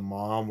dad, the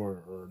mom,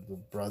 or the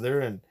brother,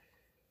 and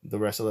the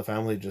rest of the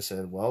family just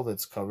said, well,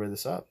 let's cover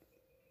this up.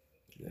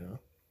 you yeah. know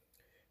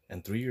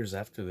And 3 years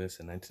after this,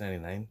 in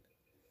 1999,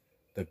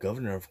 the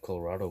governor of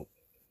Colorado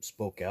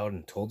spoke out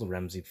and told the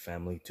Ramsey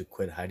family to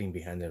quit hiding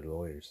behind their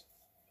lawyers.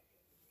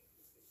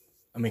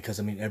 I mean, because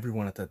I mean,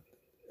 everyone at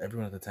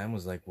the time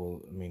was like,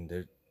 well, I mean,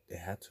 it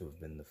had to have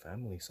been the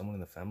family. Someone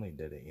in the family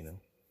did it, you know.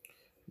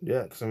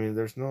 yeah, because I mean,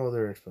 there's no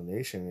other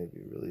explanation if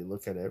you really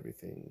look at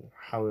everything,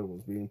 how it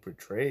was being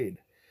portrayed.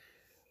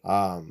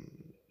 um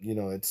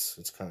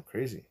it's kind of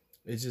crazy.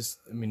 It's just,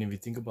 I mean, if you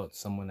think about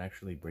someone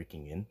actually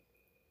breaking in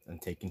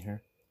and taking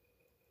her,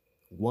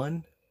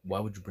 one, why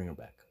would you bring her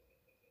back,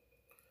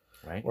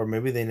 right? Or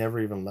maybe they never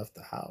even left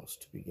the house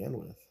to begin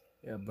with.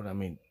 Yeah, but I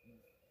mean,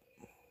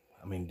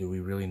 do we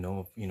really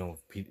know if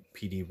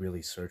PD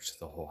really searched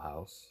the whole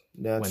house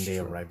That's when they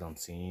true. arrived on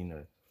scene,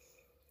 or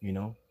you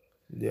know?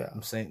 Yeah.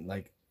 I'm saying,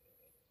 like,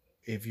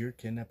 if you're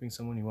kidnapping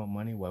someone, you want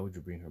money, why would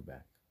you bring her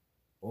back?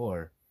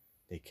 Or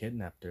they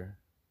kidnapped her,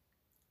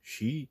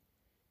 she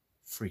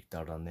freaked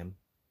out on them,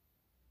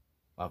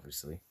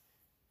 obviously.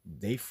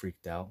 They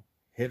freaked out,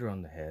 hit her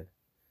on the head,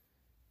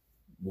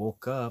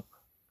 woke up,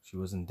 she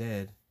wasn't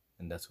dead,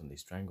 and that's when they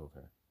strangled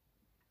her.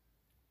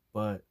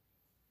 But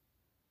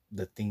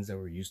the things that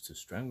were used to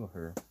strangle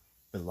her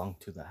belonged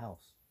to the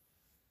house.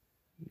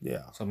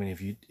 Yeah. So I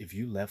mean, if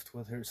you left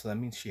with her, so that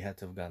means she had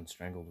to have gotten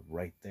strangled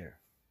right there.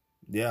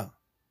 Yeah.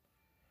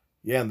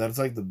 Yeah, and that's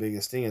like the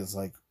biggest thing is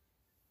like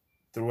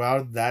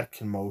throughout that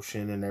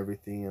commotion and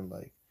everything, and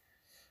like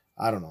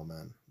I don't know,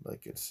 man.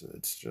 Like it's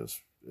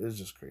just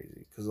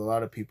crazy because a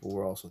lot of people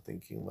were also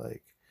thinking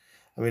like,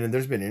 I mean, and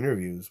there's been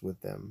interviews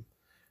with them.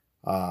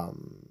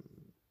 Um,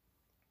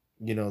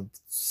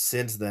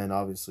 since then,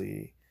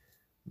 obviously,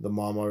 the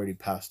mom already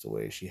passed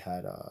away. She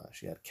had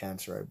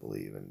cancer, I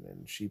believe,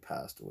 and she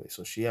passed away.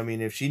 So I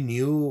mean, if she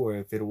knew or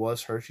if it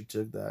was her, she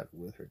took that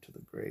with her to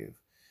the grave.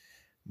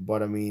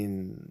 But I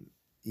mean,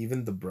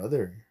 even the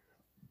brother,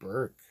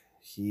 Burke,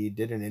 he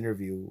did an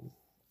interview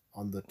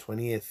on the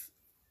 20th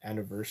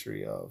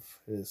anniversary of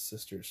his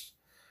sister's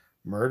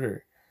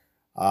murder.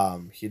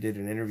 He did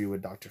an interview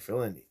with Dr.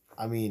 Phil, and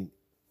I mean,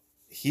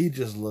 he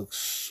just looks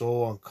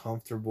so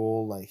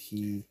uncomfortable. Like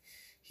he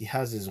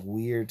has this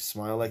weird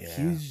smile. Like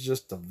Yeah. he's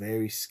just a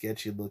very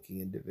sketchy looking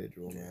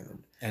individual, Yeah.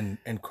 man.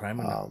 And crime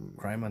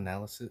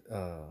analysis. What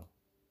are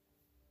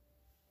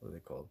they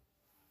called?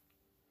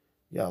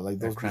 Yeah, like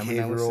those Crime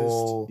analysts.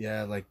 behavioral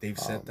Yeah, like they've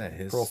said that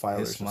his profilers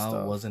and smile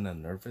stuff. wasn't a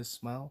nervous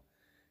smile.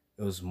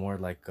 It was more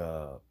like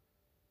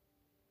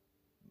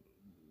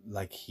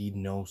he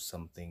knows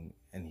something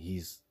and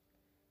he's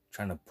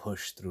trying to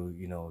push through,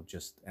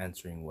 just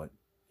answering what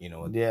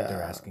what they're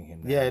Yeah, asking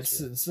him to yeah.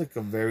 answer. It's like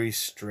a very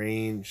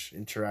strange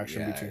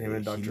interaction Yeah, between him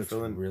and he Dr. looks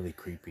Phil. And really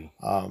creepy.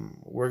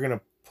 we're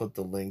gonna put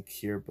the link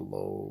here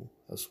below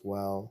as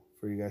well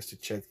for you guys to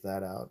check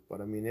that out. But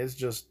I mean, it's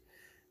just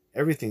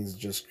everything's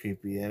just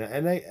creepy,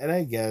 and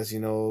I guess he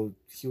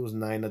was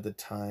 9 at the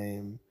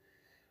time.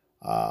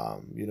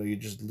 You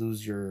just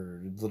lose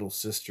your little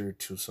sister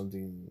to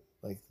something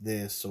like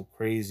this so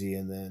crazy,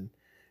 and then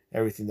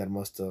everything that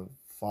must have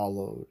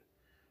followed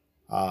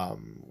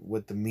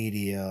with the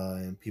media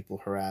and people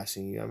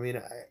harassing you. I mean,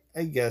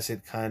 I guess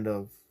it kind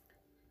of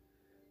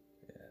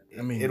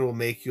I mean, it'll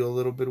make you a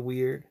little bit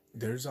weird.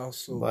 There's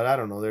also But I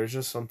don't know. There's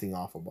just something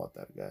off about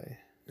that guy.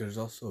 there's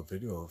also a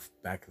video of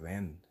back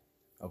then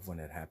of when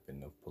it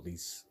happened of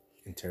police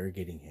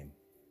interrogating him.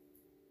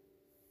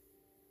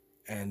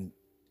 And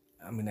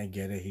I mean, I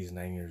get it, he's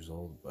 9 years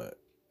old, but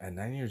at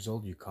 9 years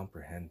old you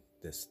comprehend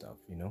this stuff,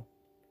 I Yeah,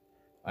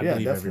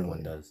 believe definitely.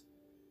 everyone does.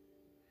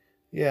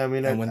 Yeah, I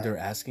mean, And when they're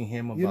asking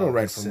him about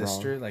right his from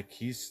sister, wrong.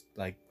 he's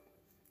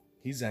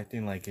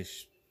acting like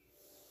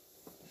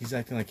he's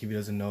acting like if he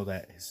doesn't know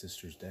that his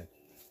sister's dead.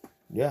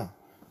 Yeah.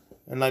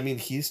 And I mean,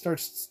 he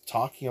starts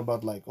talking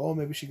about like, oh,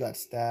 maybe she got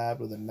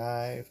stabbed with a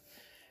knife,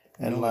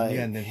 and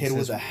and then hit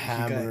with a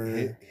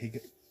hammer.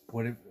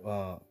 What if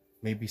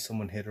maybe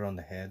someone hit her on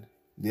the head?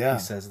 Yeah, he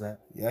says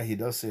that. Yeah, he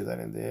does say that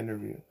in the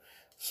interview.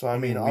 So I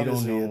mean, we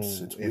don't know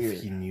it's if weird.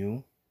 he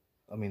knew.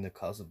 I mean, the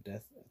cause of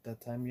death at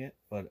that time yet,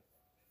 but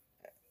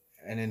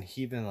and then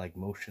he even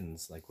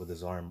motions with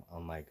his arm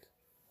on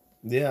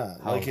yeah,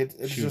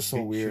 it's just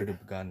so weird. Should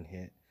have gotten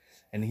hit.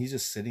 And he's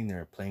just sitting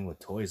there playing with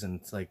toys, and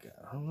it's like,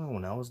 I don't know.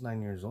 When I was 9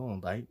 years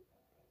old, I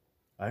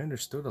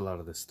understood a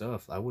lot of this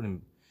stuff. I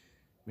wouldn't.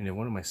 I mean, if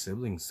one of my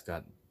siblings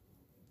got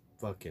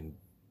fucking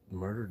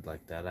murdered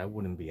like that, I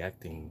wouldn't be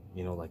acting,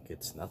 like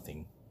it's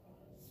nothing.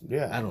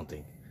 Yeah, I don't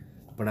think.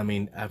 But I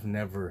mean, I've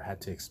never had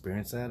to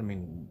experience that. I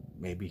mean,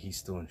 maybe he's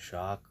still in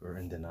shock or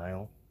in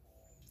denial.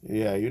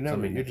 Yeah, you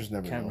just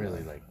never can't know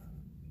really that.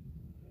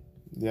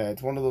 Yeah,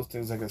 it's one of those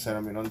things. Like I said,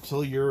 I mean,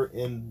 until you're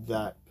in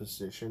that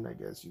position, I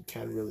guess you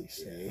can't really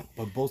say. Yeah.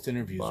 But both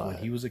interviews, when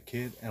he was a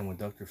kid and with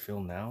Dr.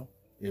 Phil now,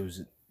 they're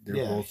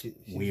both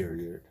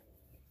weird.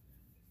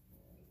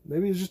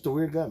 Maybe he's just a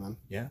weird guy, man.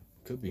 Yeah,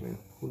 could be. I mean,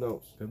 who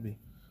knows? Could be.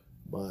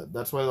 But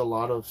that's why a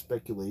lot of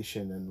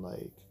speculation and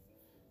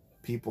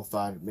people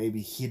thought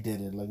maybe he did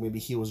it. Like maybe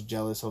he was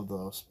jealous of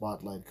the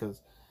spotlight because,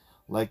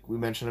 like we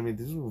mentioned, I mean,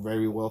 these were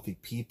very wealthy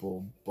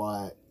people,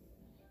 but.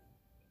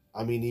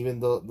 I mean, even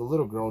the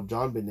little girl,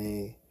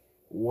 JonBenét,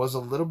 was a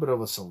little bit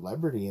of a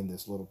celebrity in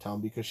this little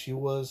town because she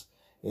was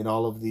in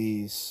all of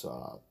these,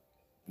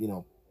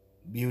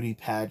 beauty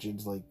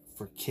pageants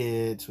for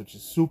kids, which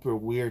is super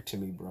weird to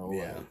me, bro.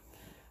 Yeah.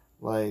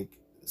 Like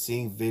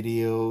seeing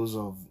videos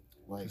of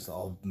just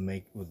all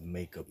with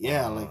makeup.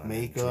 Yeah,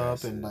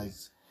 makeup and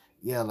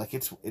yeah,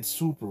 it's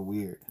super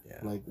weird. Yeah.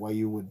 Like why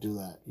you would do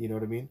that? You know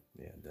what I mean?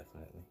 Yeah,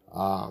 definitely.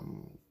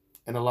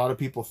 And a lot of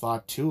people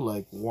thought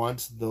too,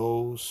 once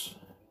those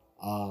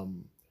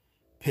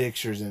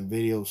pictures and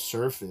videos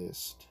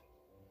surfaced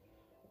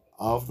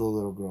of the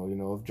little girl,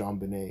 of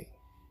JonBenét,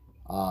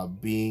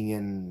 being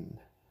in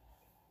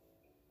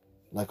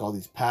all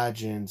these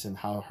pageants and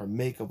how her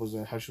makeup was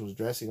and how she was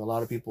dressing. A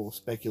lot of people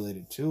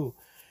speculated too.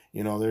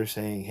 They're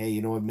saying, hey,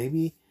 you know what?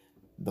 Maybe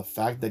the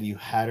fact that you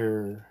had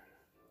her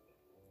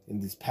in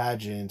these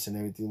pageants and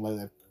everything like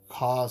that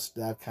caused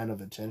that kind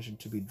of attention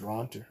to be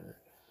drawn to her.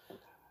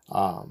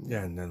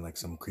 Yeah, and then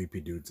some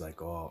creepy dudes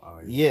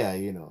yeah,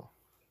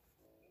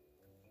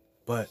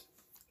 But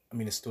I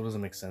mean, it still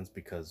doesn't make sense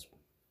because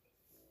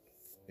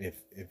if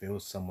it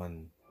was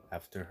someone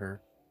after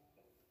her,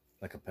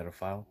 like a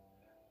pedophile,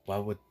 why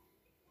would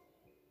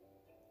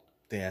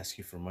they ask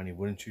you for money,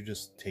 wouldn't you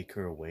just take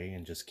her away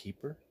and just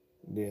keep her?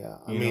 Yeah,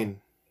 I You know?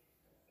 mean,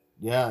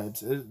 yeah,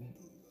 it's a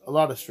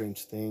lot of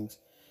strange things.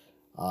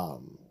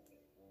 Um,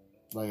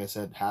 like I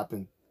said,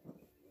 happened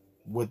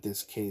with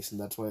this case, and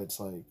that's why it's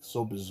like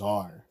so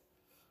bizarre.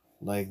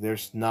 Like,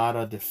 there's not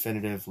a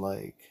definitive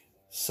like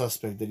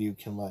suspect that you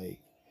can like.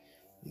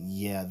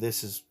 Yeah,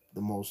 this is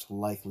the most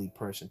likely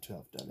person to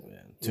have done it.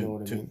 Yeah. You know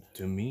what I mean?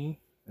 To me,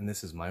 and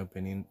this is my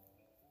opinion,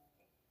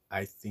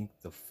 I think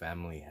the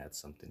family had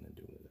something to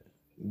do with it.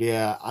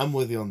 Yeah, I'm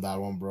with you on that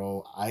one,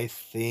 bro. I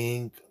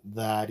think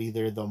that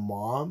either the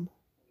mom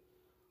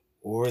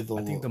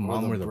I think the or mom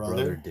the or the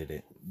brother brother did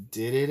it.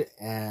 did it,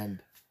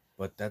 and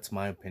But that's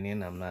my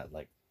opinion. I'm not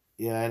like,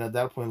 yeah, and at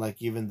that point,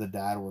 like even the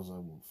dad was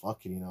like, "Well,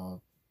 fuck it,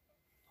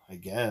 I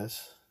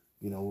guess,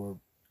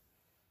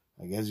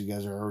 I guess you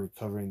guys are already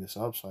covering this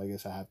up, so I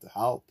guess I have to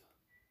help."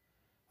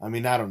 I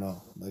mean, I don't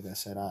know. Like I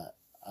said, I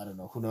don't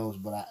know. Who knows?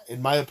 But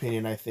in my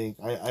opinion, I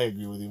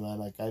agree with you, man.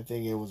 Like I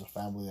think it was a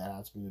family that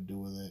had something to do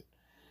with it.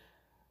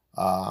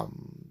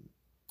 Um,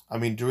 I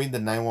mean, during the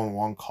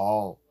 911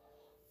 call,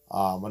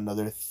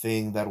 another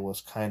thing that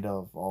was kind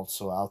of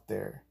also out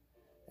there,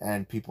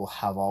 and people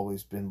have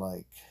always been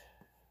like,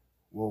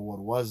 "Well, what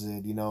was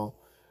it?"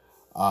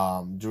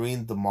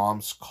 During the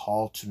mom's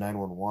call to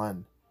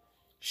 911,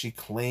 she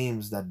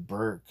claims that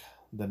Burke,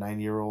 the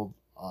 9-year-old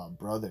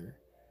brother,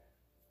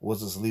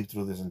 was asleep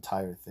through this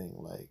entire thing.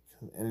 Like,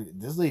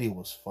 and this lady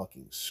was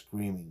fucking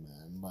screaming,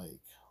 man.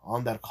 Like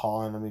on that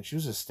call, and I mean, she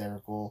was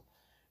hysterical,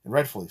 and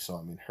rightfully so.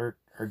 I mean,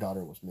 her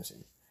daughter was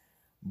missing,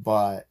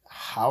 but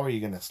how are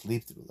you gonna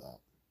sleep through that?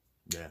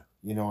 yeah.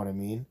 You know what I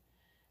mean?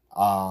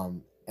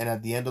 And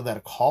at the end of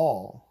that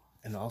call,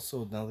 And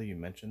also, now that you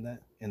mentioned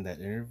that, in that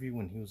interview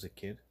when he was a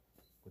kid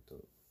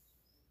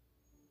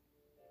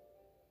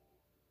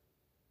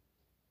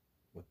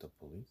with the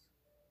police,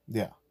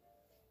 yeah,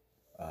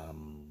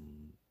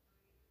 um,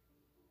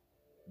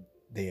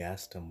 they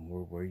asked him,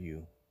 "Where were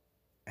you?"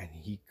 And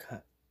he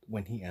cut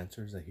when he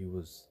answers that he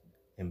was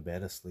in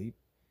bed asleep.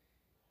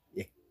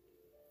 It,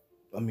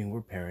 I mean,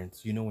 we're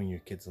parents. You know when your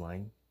kid's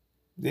lying.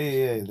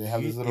 yeah, they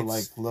have this little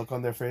like It's look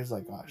on their face,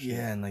 like, oh shit.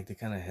 yeah, and like they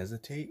kind of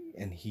hesitate,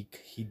 and he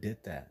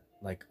did that.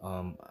 Like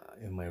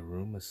in my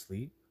room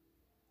asleep.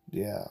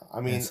 Yeah,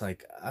 I And mean, it's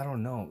like, I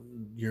don't know,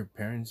 your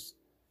parents,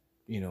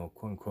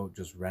 quote unquote,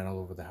 just ran all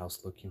over the house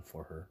looking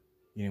for her.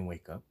 You didn't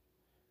wake up.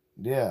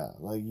 yeah,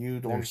 like you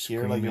They're don't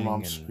hear like your screaming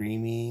mom and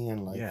screaming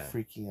and like yeah,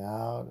 freaking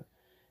out.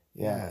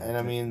 Yeah, yeah, and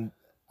I mean,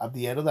 at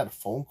the end of that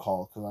phone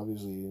call, because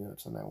obviously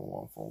it's a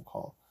 911 phone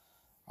call.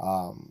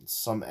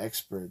 Some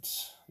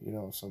experts,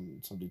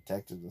 some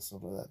detectives and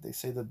stuff like that, they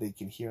say that they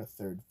can hear a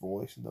third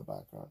voice in the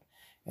background,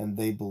 and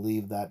they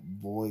believe that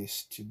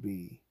voice to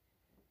be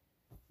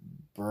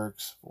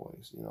Burke's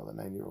voice. The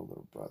 9-year-old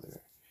little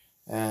brother,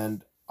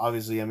 and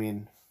obviously, I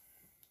mean,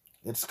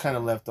 it's kind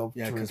of left up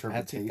yeah. to Because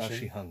Patsy thought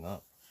she interpretation. hung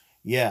up.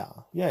 Yeah,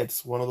 yeah,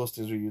 it's one of those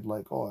things where you'd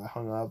like, oh, I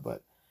hung up,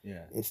 but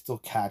Yeah, it still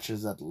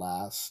catches that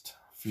last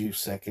few few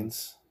seconds.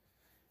 seconds.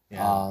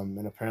 Yeah,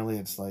 And apparently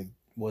it's like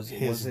was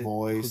his it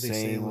who voice they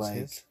say saying was like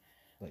his?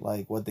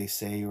 Like, what they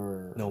say,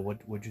 no,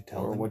 what would you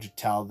tell or them? what you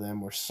tell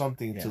them, or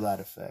something to Yeah, that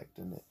effect.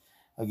 And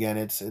again,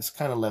 it's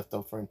kind of left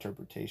up for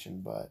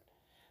interpretation, but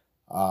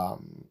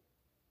um,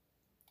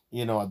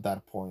 at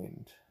that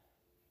point,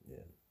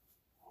 yeah,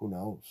 who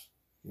knows?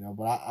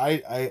 But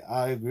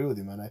I agree with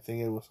you, man. I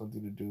think it was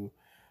something to do.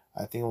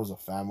 I think it was a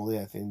family.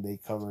 I think they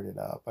covered it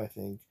up. I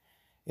think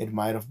it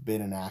might have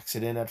been an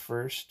accident at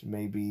first.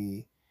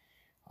 Maybe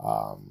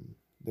um,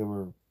 they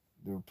were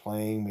they were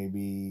playing.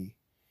 Maybe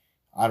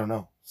I don't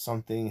know.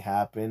 Something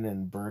happened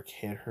and Burke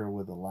hit her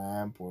with a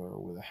lamp or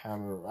with a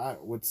hammer, or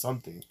with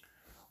something,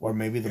 or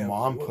maybe the yeah.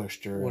 mom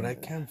pushed her. What I And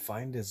can't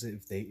find is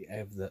if they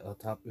have the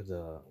autopsy,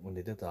 when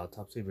they did the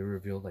autopsy, they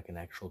revealed like an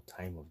actual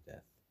time of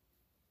death.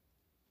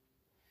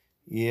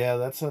 yeah,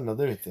 that's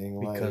another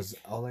thing. Like, Because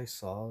all I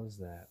saw is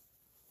that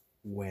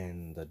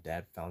when the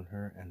dad found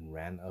her and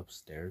ran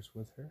upstairs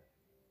with her,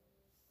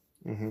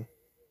 hmm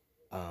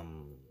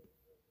um,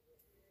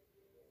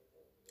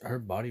 her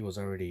body was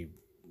already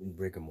in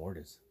rigor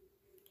mortis.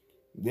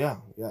 yeah,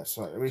 yeah.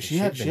 So I mean, So she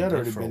she had had she been had dead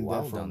already for a been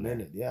there while for a down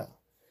there. minute. Yeah,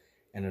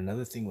 And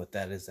another thing with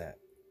that is that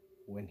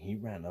when he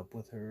ran up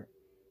with her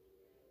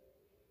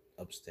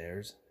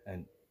upstairs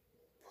and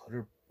put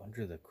her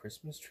under the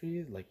Christmas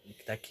tree, like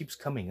that keeps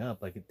coming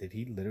up. Like, did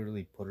he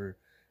literally put her?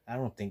 I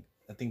don't think.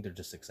 I think they're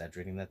just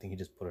exaggerating. I think he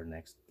just put her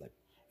next. Like,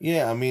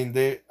 yeah. I mean,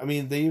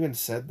 they even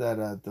said that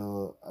at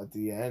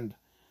the end.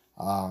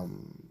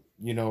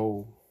 You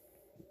know,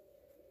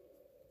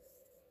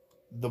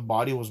 the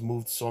body was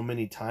moved so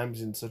many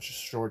times in such a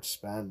short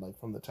span, like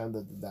from the time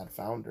that the dad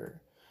found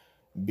her,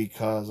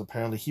 because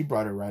apparently he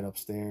brought her right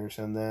upstairs,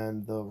 and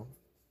then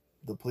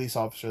the police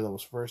officer that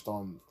was first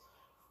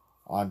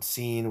on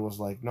scene was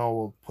like, no,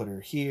 we'll put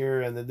her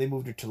here, and then they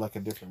moved her to like a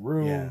different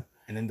yeah. room,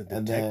 And then the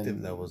and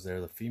detective that then was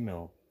there, the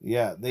female,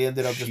 yeah, they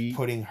ended up just she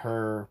putting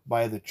her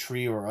by the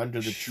tree or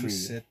under the she tree.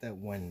 said that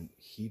when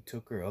he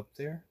took her up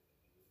there,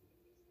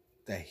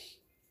 that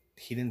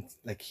he didn't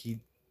like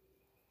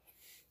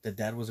the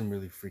dad wasn't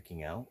really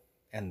freaking out,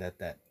 and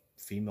that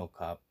female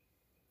cop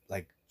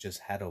like just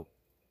had a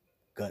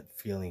gut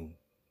feeling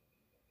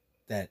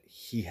that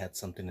he had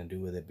something to do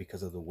with it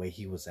because of the way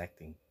he was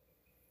acting.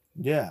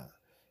 Yeah.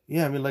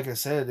 Yeah, I mean, like I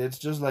said, it's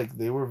just like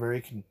they were very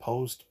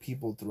composed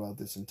people throughout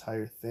this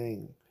entire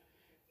thing.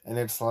 And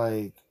it's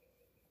like,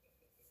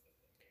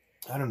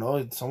 I don't know,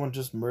 if someone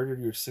just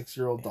murdered your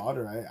 6-year-old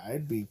daughter,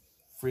 I'd be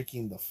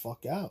freaking the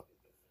fuck out.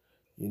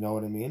 You know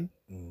what I mean?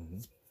 Mm-hmm.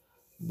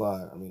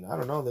 But, I mean, I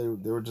don't know.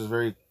 They were just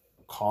very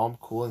calm,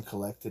 cool, and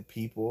collected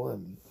people.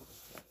 And,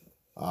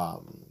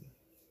 um,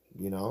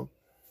 you know,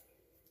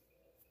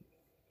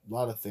 a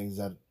lot of things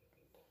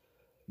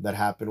that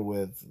happened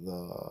with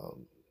the,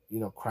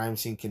 crime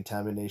scene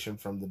contamination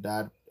from the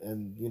dad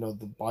and,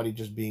 the body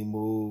just being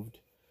moved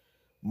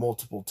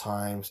multiple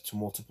times to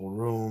multiple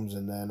rooms.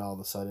 And then all of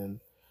a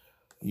sudden,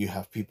 you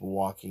have people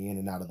walking in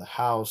and out of the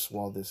house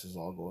while this is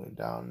all going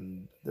down.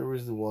 And there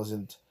really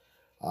wasn't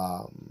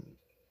um,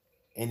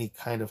 any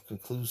kind of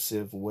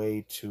conclusive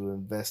way to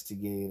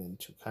investigate and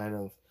to kind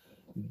of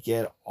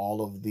get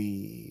all of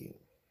the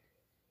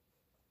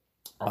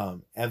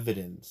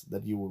evidence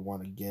that you would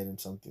want to get in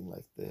something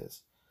like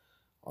this,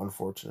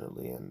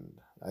 unfortunately. And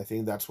I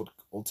think that's what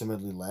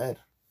ultimately led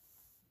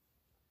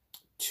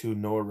to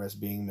no arrest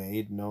being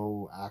made,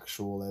 no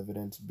actual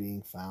evidence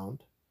being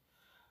found.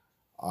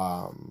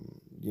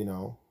 You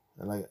know,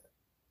 and like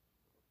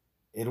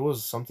it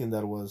was something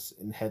that was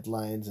in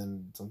headlines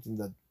and something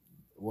that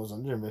was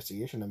under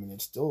investigation. I mean,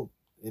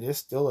 it is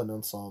still an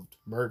unsolved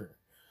murder.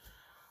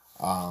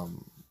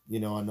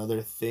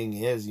 Another thing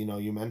is,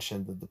 you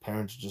mentioned that the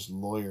parents just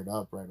lawyered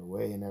up right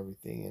away and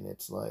everything, and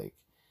it's like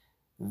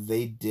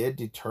they did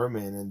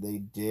determine and they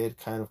did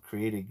kind of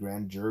create a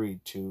grand jury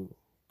to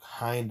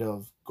kind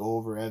of go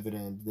over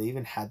evidence. They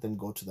even had them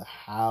go to the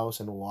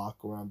house and walk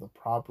around the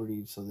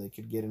property so they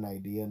could get an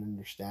idea and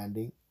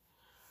understanding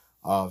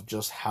of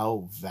just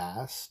how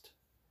vast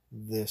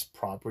this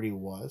property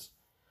was.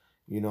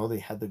 They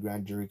had the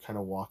grand jury kind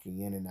of walking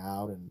in and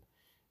out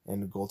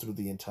and go through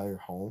the entire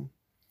home.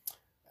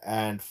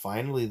 And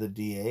finally, the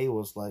DA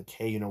was like,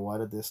 hey, you know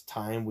what? At this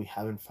time, we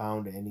haven't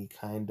found any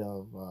kind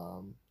of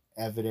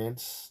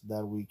evidence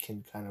that we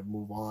can kind of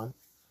move on.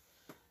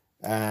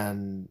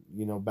 And,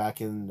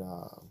 back in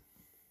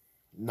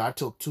not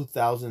till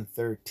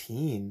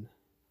 2013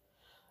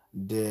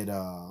 did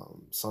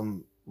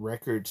some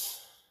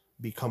records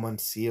become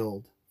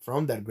unsealed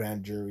from that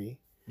grand jury.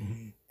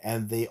 Mm-hmm.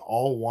 And they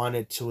all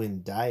wanted to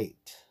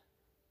indict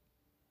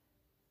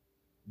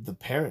the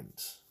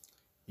parents.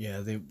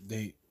 Yeah,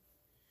 they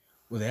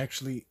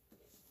actually,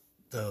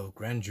 the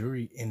grand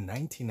jury in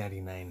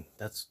 1999.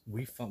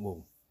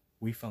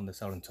 We found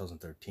this out in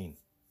 2013.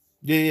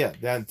 Yeah.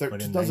 But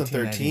in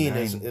 2013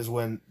 is 1999,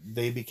 when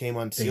they became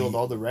unsealed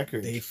all the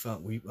records.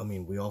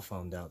 we all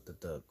found out that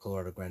the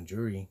Colorado grand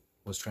jury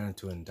was trying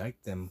to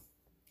indict them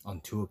on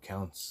 2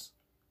 accounts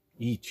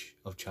each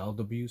of child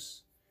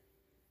abuse,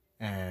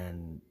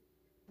 and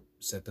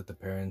said that the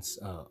parents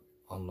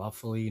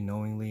unlawfully,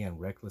 knowingly, and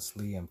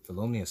recklessly and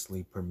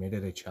feloniously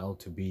permitted a child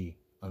to be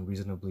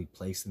unreasonably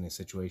placed in a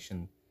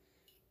situation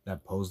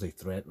that posed a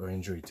threat or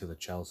injury to the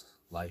child's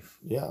life.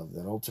 Yeah,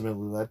 that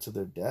ultimately led to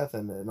their death,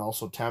 and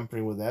also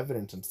tampering with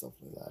evidence and stuff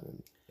like that.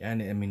 And yeah,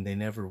 and I mean, they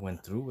never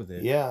went through with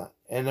it. yeah,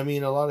 and I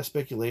mean, a lot of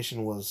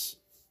speculation was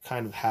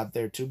kind of had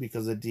there too,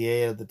 because the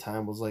DA at the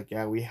time was like,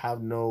 yeah, we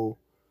have no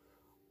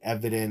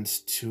evidence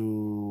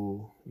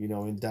to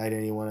indict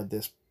anyone at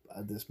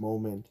this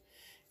moment.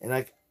 And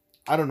like,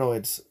 I don't know,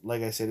 it's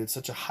like I said, it's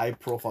such a high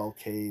profile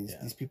case.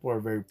 Yeah. These people are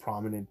very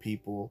prominent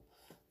people.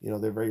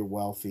 They're very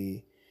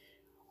wealthy.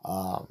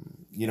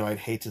 I'd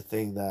hate to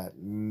think that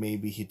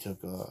maybe he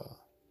took a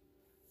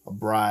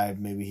bribe.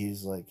 Maybe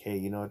he's like, hey,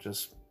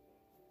 just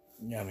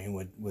Yeah, I mean,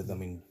 with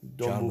don't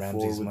John move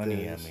Ramsey's forward with money,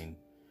 this. I mean,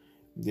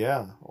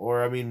 Yeah,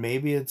 or I mean,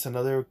 maybe it's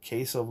another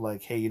case of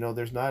like, hey,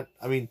 there's not.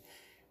 I mean,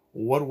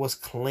 what was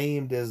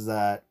claimed is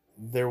that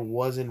there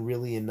wasn't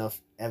really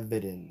enough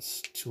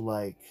evidence to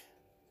like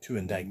to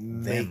indict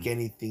make them.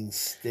 anything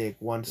stick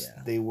once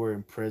Yeah. they were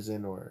in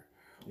prison or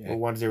Yeah.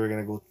 once they were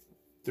gonna go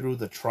through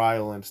the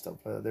trial and stuff.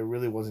 There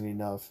really wasn't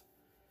enough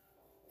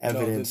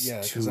evidence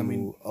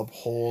to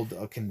uphold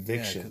a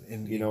conviction.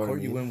 In you know court, what I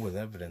mean? you win with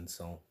evidence,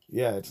 so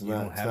Yeah, it's you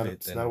not. don't It's have not. it,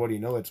 It's then- not what you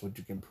know. It's what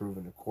you can prove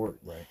in a court.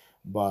 right,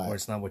 But or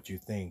it's not what you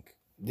think.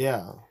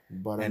 yeah,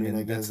 but I And mean,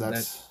 then I guess that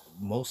that's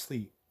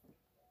mostly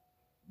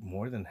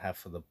more than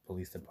half of the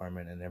police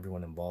department and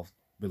everyone involved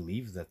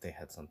believes that they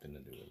had something to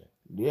do with it.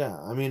 yeah.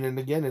 I mean, and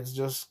again, it's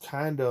just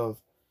kind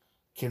of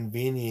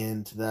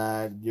convenient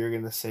that you're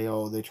gonna say,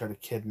 "Oh, they tried to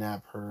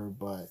kidnap her,"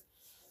 but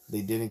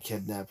they didn't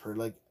kidnap her.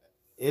 Like,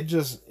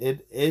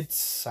 it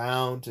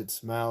sounds, it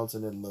smells,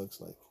 and it looks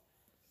like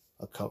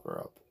a cover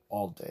up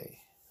all day.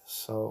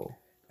 So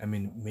I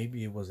mean,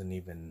 maybe it wasn't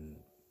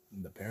even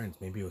the parents.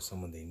 Maybe it was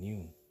someone they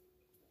knew.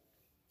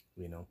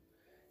 And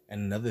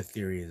another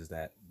theory is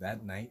that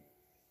night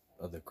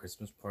of the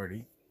Christmas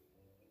party,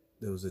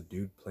 there was a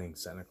dude playing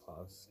Santa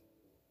Claus,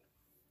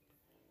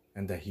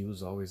 and that he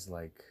was always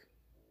like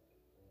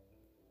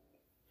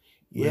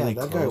Yeah, really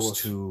that guy close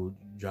was. to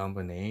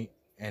JonBenét,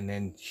 and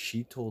then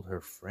she told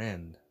her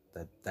friend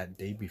that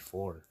day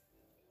before,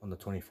 on the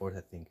 24th,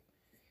 I think,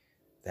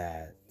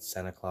 that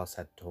Santa Claus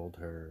had told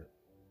her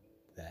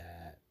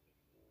that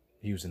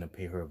he was gonna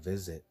pay her a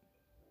visit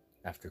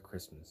after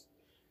Christmas,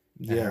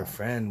 and her Yeah,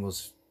 friend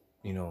was,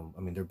 I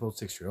mean, they're both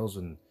 6 year olds,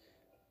 and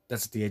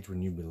that's the age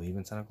when you believe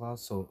in Santa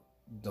Claus. So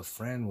the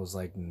friend was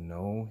like,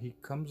 "No, he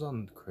comes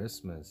on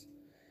Christmas,"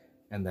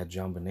 and that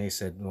JonBenét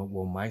said,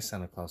 "Well, my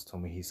Santa Claus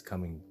told me he's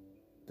coming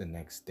the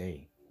next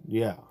day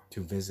yeah,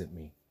 to visit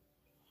me."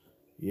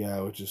 yeah,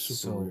 which is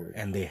super So, weird.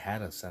 and they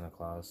had a Santa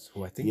Claus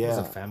who I think was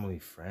a Yeah, family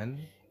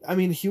friend, I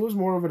mean, he was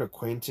more of an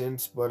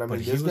acquaintance, but I but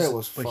mean, this guy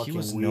was he fucking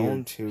was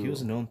weird he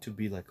was too. known to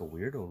be like a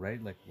weirdo,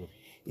 right? Like with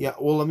Yeah,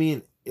 well, I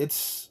mean,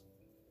 it's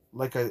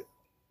like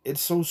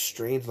it's so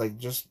strange. Like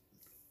just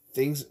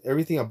things,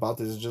 everything about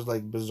this is just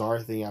like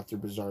bizarre thing after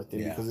bizarre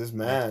thing yeah, because this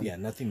man,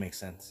 nothing makes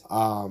sense.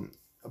 um,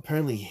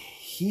 apparently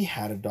he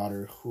had a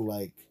daughter who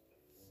like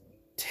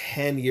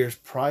 10 years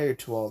prior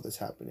to all this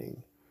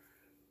happening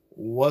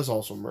was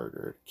also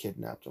murdered,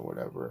 kidnapped, and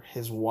whatever.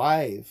 His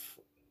wife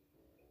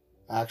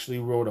actually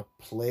wrote a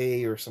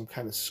play or some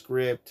kind of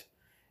script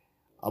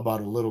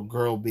about a little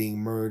girl being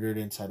murdered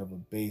inside of a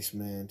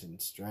basement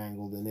and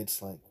strangled, and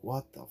it's like,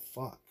 what the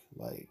fuck?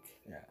 Like,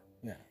 Yeah,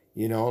 yeah,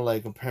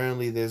 like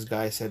apparently this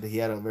guy said that he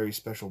had a very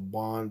special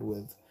bond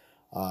with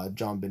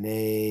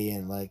JonBenét,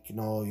 and like, you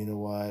know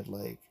what,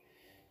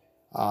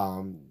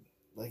 um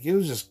like it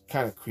was just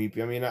kind of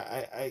creepy. I mean,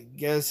 I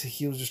guess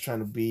he was just trying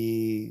to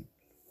be,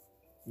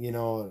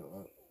 a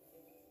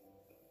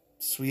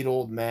sweet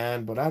old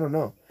man, but I don't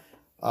know.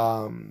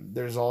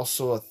 There's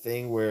also a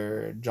thing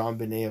where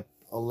JonBenét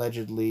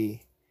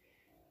allegedly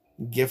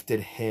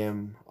gifted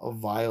him a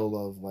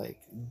vial of like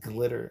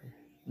glitter,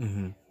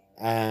 mm-hmm.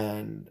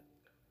 and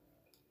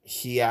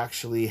he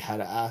actually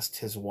had asked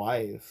his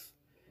wife,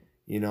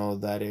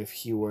 that if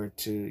he were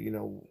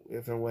to,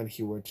 if and when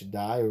he were to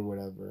die or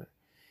whatever,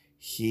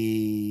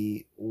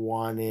 he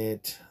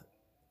wanted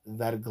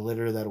that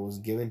glitter that was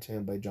given to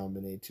him by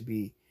JonBenét to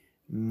be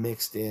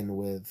mixed in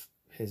with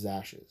his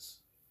ashes,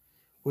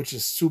 which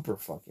is super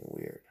fucking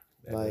weird.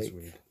 That is Like,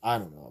 weird. I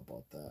don't know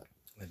about that.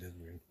 That is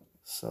weird.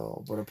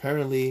 So, but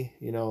apparently,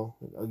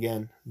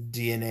 again,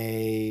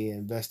 DNA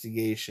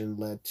investigation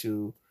led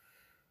to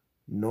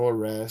no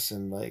arrests,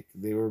 and like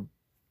they were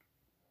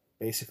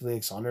basically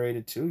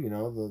exonerated too.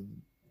 The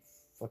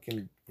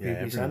fucking Yeah,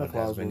 creepy Santa everyone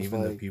has Claus been. was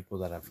Even the like, people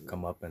that have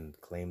come up and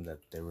claimed that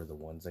they were the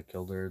ones that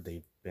killed her,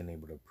 they've been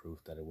able to prove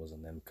that it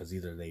wasn't them because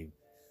either they,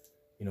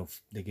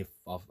 they give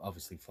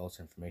obviously false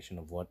information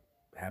of what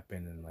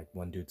happened, and like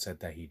one dude said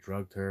that he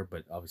drugged her,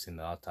 but obviously in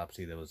the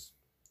autopsy there was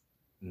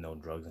no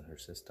drugs in her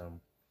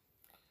system.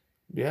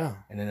 yeah,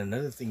 And then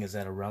another thing is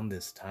that around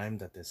this time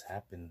that this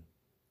happened,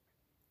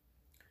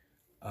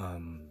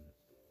 um,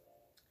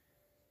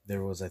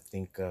 there was I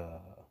think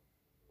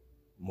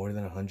more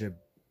than 100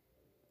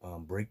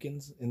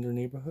 break-ins in their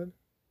neighborhood.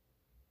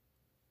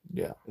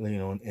 yeah,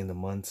 In the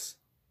months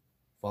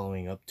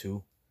following up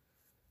to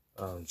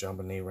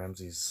JonBenét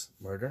Ramsey's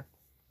murder,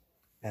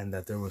 and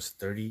that there was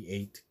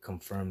 38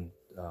 confirmed,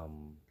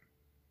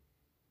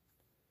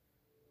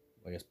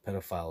 I guess,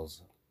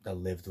 pedophiles that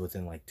lived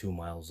within like 2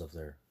 miles of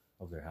their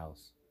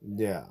house.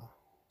 yeah,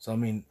 So I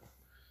mean,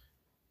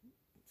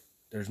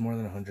 there's more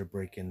than 100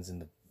 break-ins in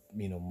the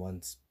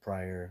months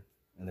prior,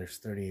 and there's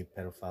 38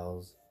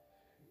 pedophiles,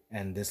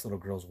 and this little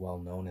girl's well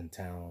known in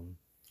town.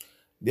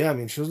 yeah. I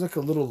mean, she was like a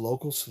little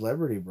local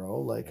celebrity, bro.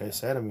 Like I Yeah,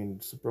 said, I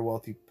mean, super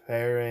wealthy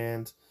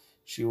parents.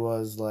 She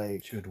was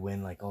like, she would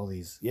win like all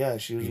these yeah,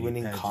 she was beauty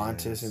winning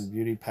contests pageants. and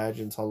beauty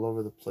pageants all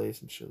over the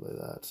place and shit like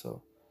that.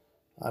 So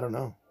I don't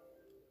know.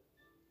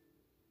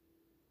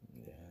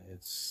 Yeah,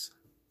 it's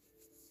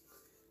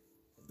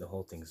the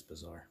whole thing's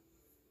bizarre.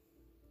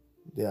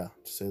 Yeah,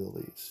 to say the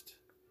least.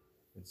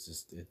 It's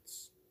just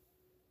it's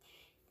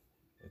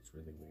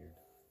really weird.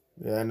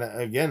 Yeah, and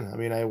again, I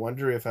mean, I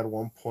wonder if at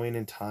one point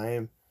in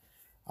time,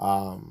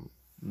 um,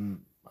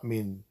 I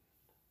mean,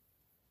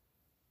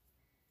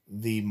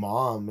 the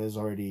mom is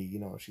already,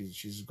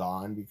 she's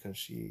gone because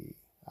she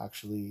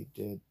actually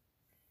did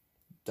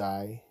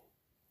die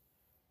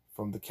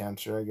from the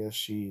cancer. I guess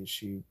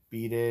she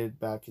beat it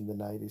back in the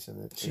 90s,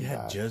 and it She came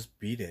had back. just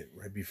beat it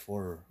right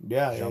before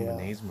Yeah, yeah,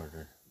 yeah, JonBenét's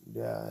murder.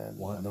 yeah.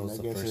 And I One, that mean, was I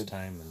the guess first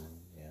time, and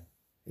then,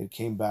 it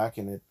came back,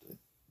 and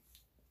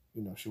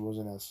she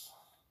wasn't as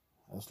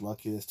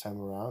lucky this time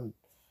around.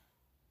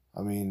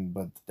 I mean,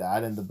 but the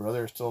dad and the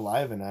brother are still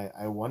alive, and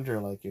I wonder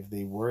like if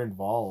they were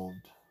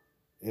involved,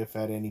 if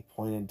at any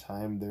point in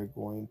time they're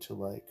going to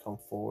like come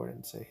forward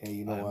and say, hey,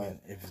 you know I what, mean,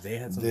 if they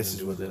had something this to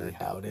is do what with it, really I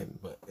doubt it. happened.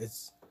 But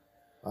it's,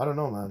 I don't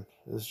know, man.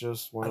 It's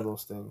just one I of don't,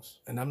 those things.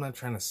 and I'm not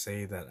trying to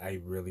say that I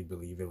really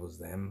believe it was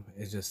them.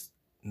 It's just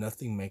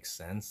nothing makes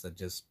sense. That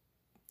just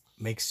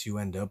makes you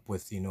end up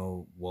with,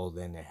 well,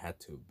 then it had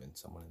to have been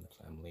someone in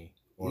the family,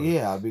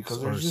 Yeah,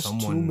 because or there's just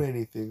too someone,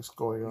 many things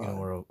going on.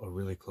 or a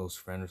really close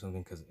friend or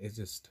something. Because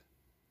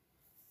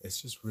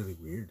it's just really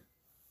weird.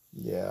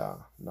 Yeah,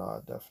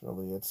 no,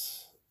 definitely.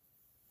 It's,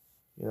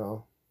 you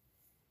know,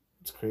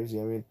 It's crazy.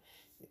 I mean,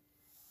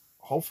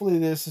 hopefully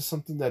this is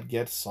something that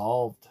gets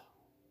solved.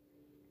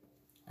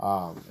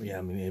 Yeah,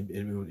 I mean,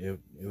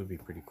 it would be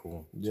pretty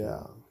cool.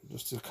 Yeah,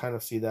 just to kind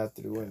of see that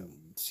through and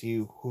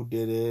see who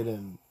did it,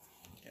 and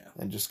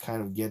just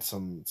kind of get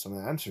some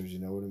answers. You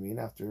know what I mean?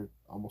 After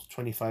almost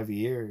 25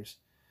 years,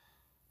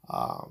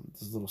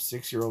 this little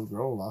 6-year-old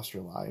girl lost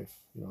her life.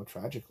 You know,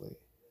 tragically,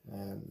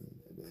 and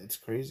it's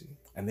crazy.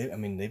 And I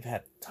mean, they've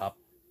had top,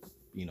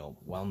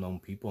 well-known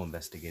people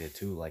investigate it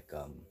too, like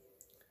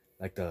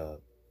the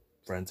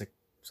forensic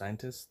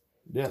scientist,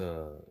 Yeah,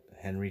 the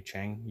Henry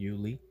Chang Yu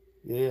Lee.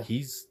 yeah,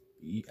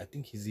 I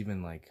think he's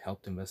even like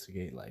helped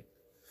investigate like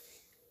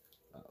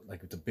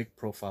the big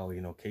profile,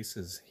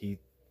 cases. He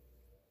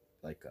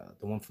like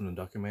the one from the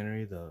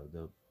documentary,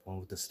 the one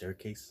with the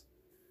staircase,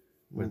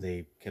 where mm.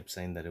 they kept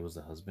saying that it was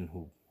the husband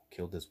who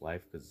killed his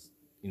wife because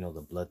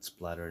the blood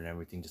splatter and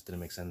everything just didn't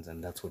make sense,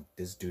 and that's what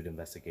this dude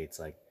investigates.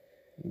 Like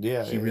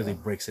Yeah, he yeah, really yeah,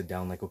 breaks it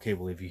down. Like, okay,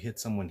 well, if you hit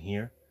someone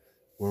here,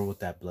 where would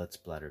that blood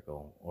splatter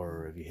go?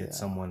 Or if you hit yeah,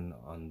 someone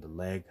on the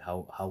leg,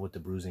 how would the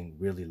bruising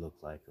really look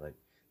like? Like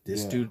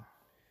this yeah, dude,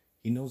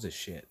 he knows his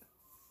shit,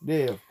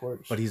 yeah. Of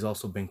course. but he's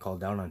also been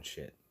called down on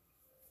shit.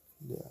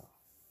 Yeah,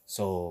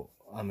 So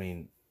I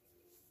mean,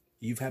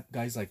 you've had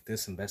guys like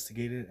this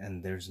investigated,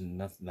 and there's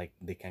nothing, like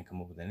they can't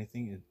come up with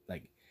anything.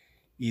 Like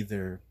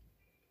either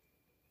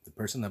the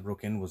person that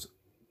broke in was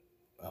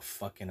a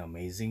fucking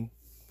amazing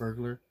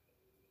burglar,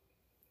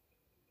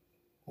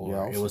 yeah.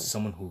 or it was Also,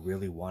 someone who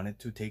really wanted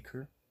to take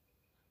her.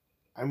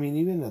 I mean,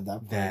 even at that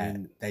point, I That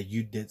mean, that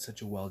you did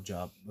such a good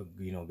job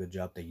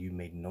that you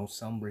made no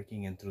sound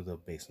breaking in through the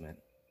basement.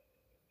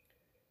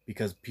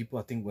 Because people,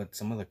 I think, what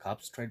some of the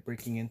cops tried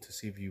breaking in to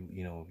see if you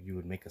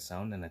would make a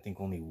sound, and I think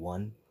only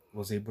one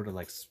was able to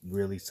like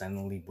really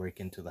silently break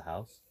into the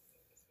house.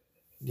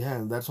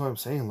 yeah, that's what I'm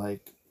saying.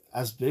 Like,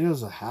 as big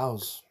as a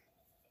house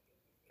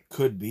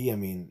could be, I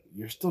mean,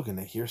 you're still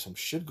gonna hear some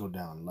shit go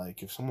down.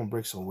 Like, if someone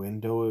breaks a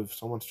window, if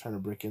someone's trying to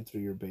break in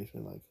through your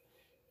basement, like,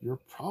 you're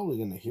probably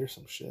gonna hear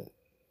some shit.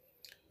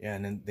 Yeah,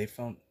 and then they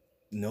found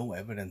no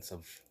evidence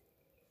of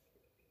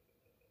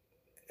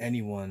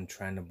anyone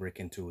trying to break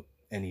into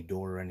any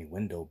door or any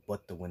window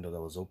but the window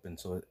that was open.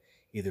 So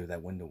either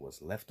that window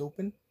was left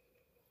open,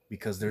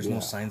 because there's no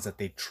Yeah, signs that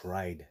they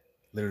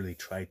literally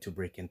tried to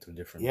break into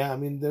different yeah. I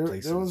mean, there was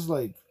places.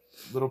 like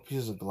little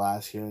pieces of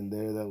glass here and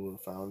there that were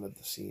found at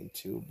the scene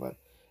too. But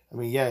I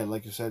mean, yeah,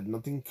 like you said,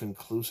 nothing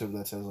conclusive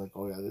that says like,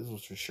 oh yeah, this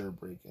was for sure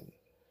breaking,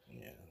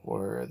 Yeah.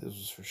 or this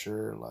was for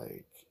sure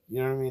like,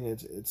 you know what I mean?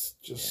 It's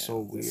just so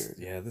weird.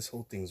 This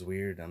whole thing's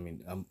weird. I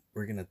mean,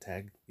 we're gonna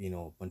tag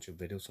a bunch of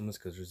videos from this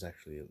because there's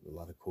actually a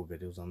lot of cool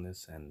videos on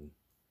this, and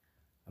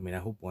I mean, I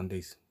hope one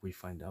day we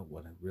find out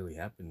what really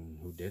happened and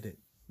who did it.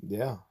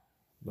 Yeah,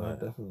 no, But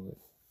definitely.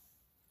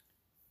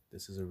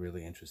 this is a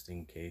really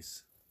interesting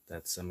case.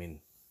 I mean,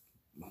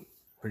 I'm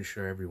pretty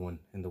sure everyone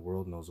in the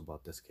world knows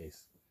about this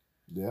case.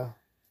 Yeah.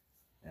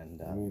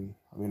 And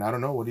I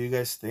don't know. What do you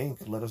guys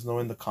think? Let us know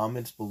in the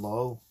comments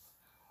below.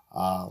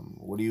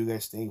 What do you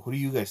guys think? Who do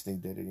you guys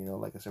think did it? You know,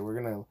 like I said, we're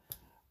gonna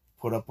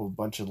put up a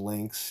bunch of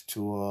links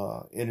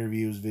to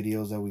interviews,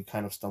 videos that we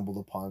kind of stumbled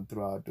upon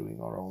throughout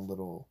doing our own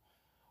little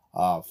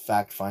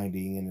fact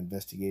finding and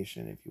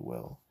investigation, if you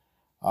will.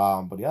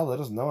 But yeah, let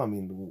us know. I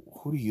mean,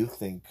 who do you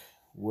think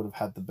would have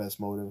had the best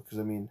motive? Because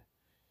I mean,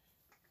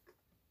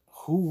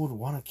 who would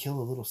want to kill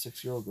a little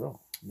 6-year-old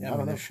girl? I mean, yeah, I I mean,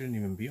 don't there know. shouldn't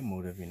even be a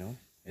motive. Yeah,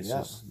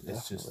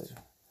 definitely.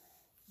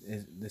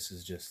 This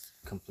is just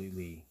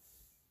completely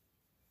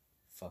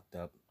fucked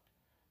up.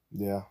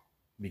 Yeah.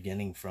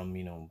 Beginning from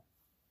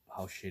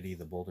how shitty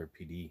the Boulder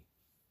PD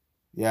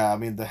Yeah, I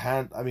mean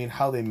I mean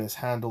how they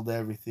mishandled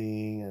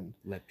everything, and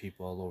let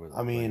people all over the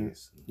I mean,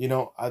 place. you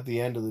know, at the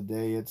end of the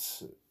day,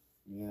 it's,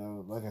 you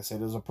know, like I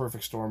said, it was a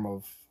perfect storm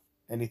of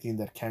anything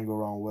that can go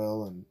wrong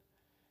will, and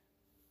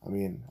I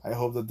mean, I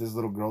hope that this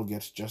little girl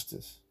gets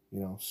justice, you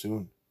know,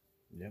 soon.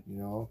 Yep. You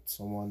know,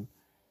 someone,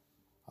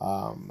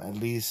 at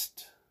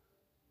least,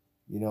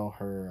 you know,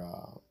 her,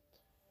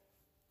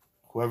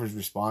 whoever's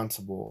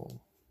responsible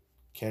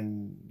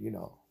can, you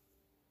know,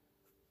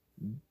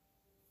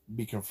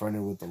 be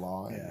confronted with the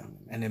law. Yeah,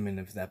 and I mean,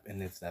 if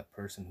that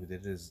person who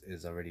did it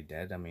is already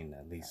dead, I mean,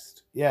 at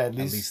least yeah, at at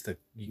least, least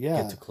you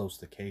yeah, get to close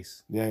the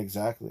case, yeah,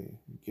 exactly.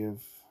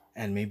 Give,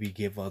 and maybe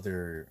give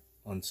other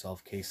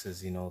unsolved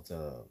cases,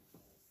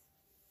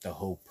 the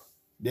hope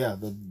yeah,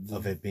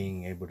 of it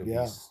being able to be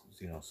yeah,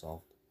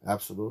 solved.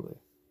 absolutely.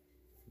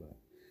 But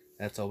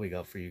that's all we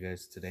got for you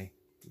guys today.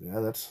 Yeah,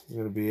 that's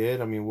gonna be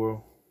it. I mean,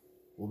 we'll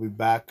be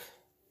back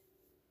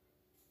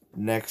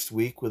next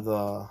week with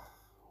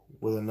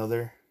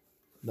another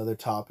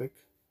topic,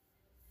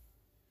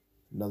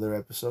 another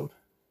episode.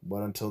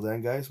 But until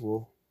then, guys,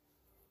 we'll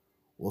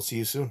see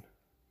you soon.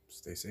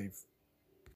 Stay safe.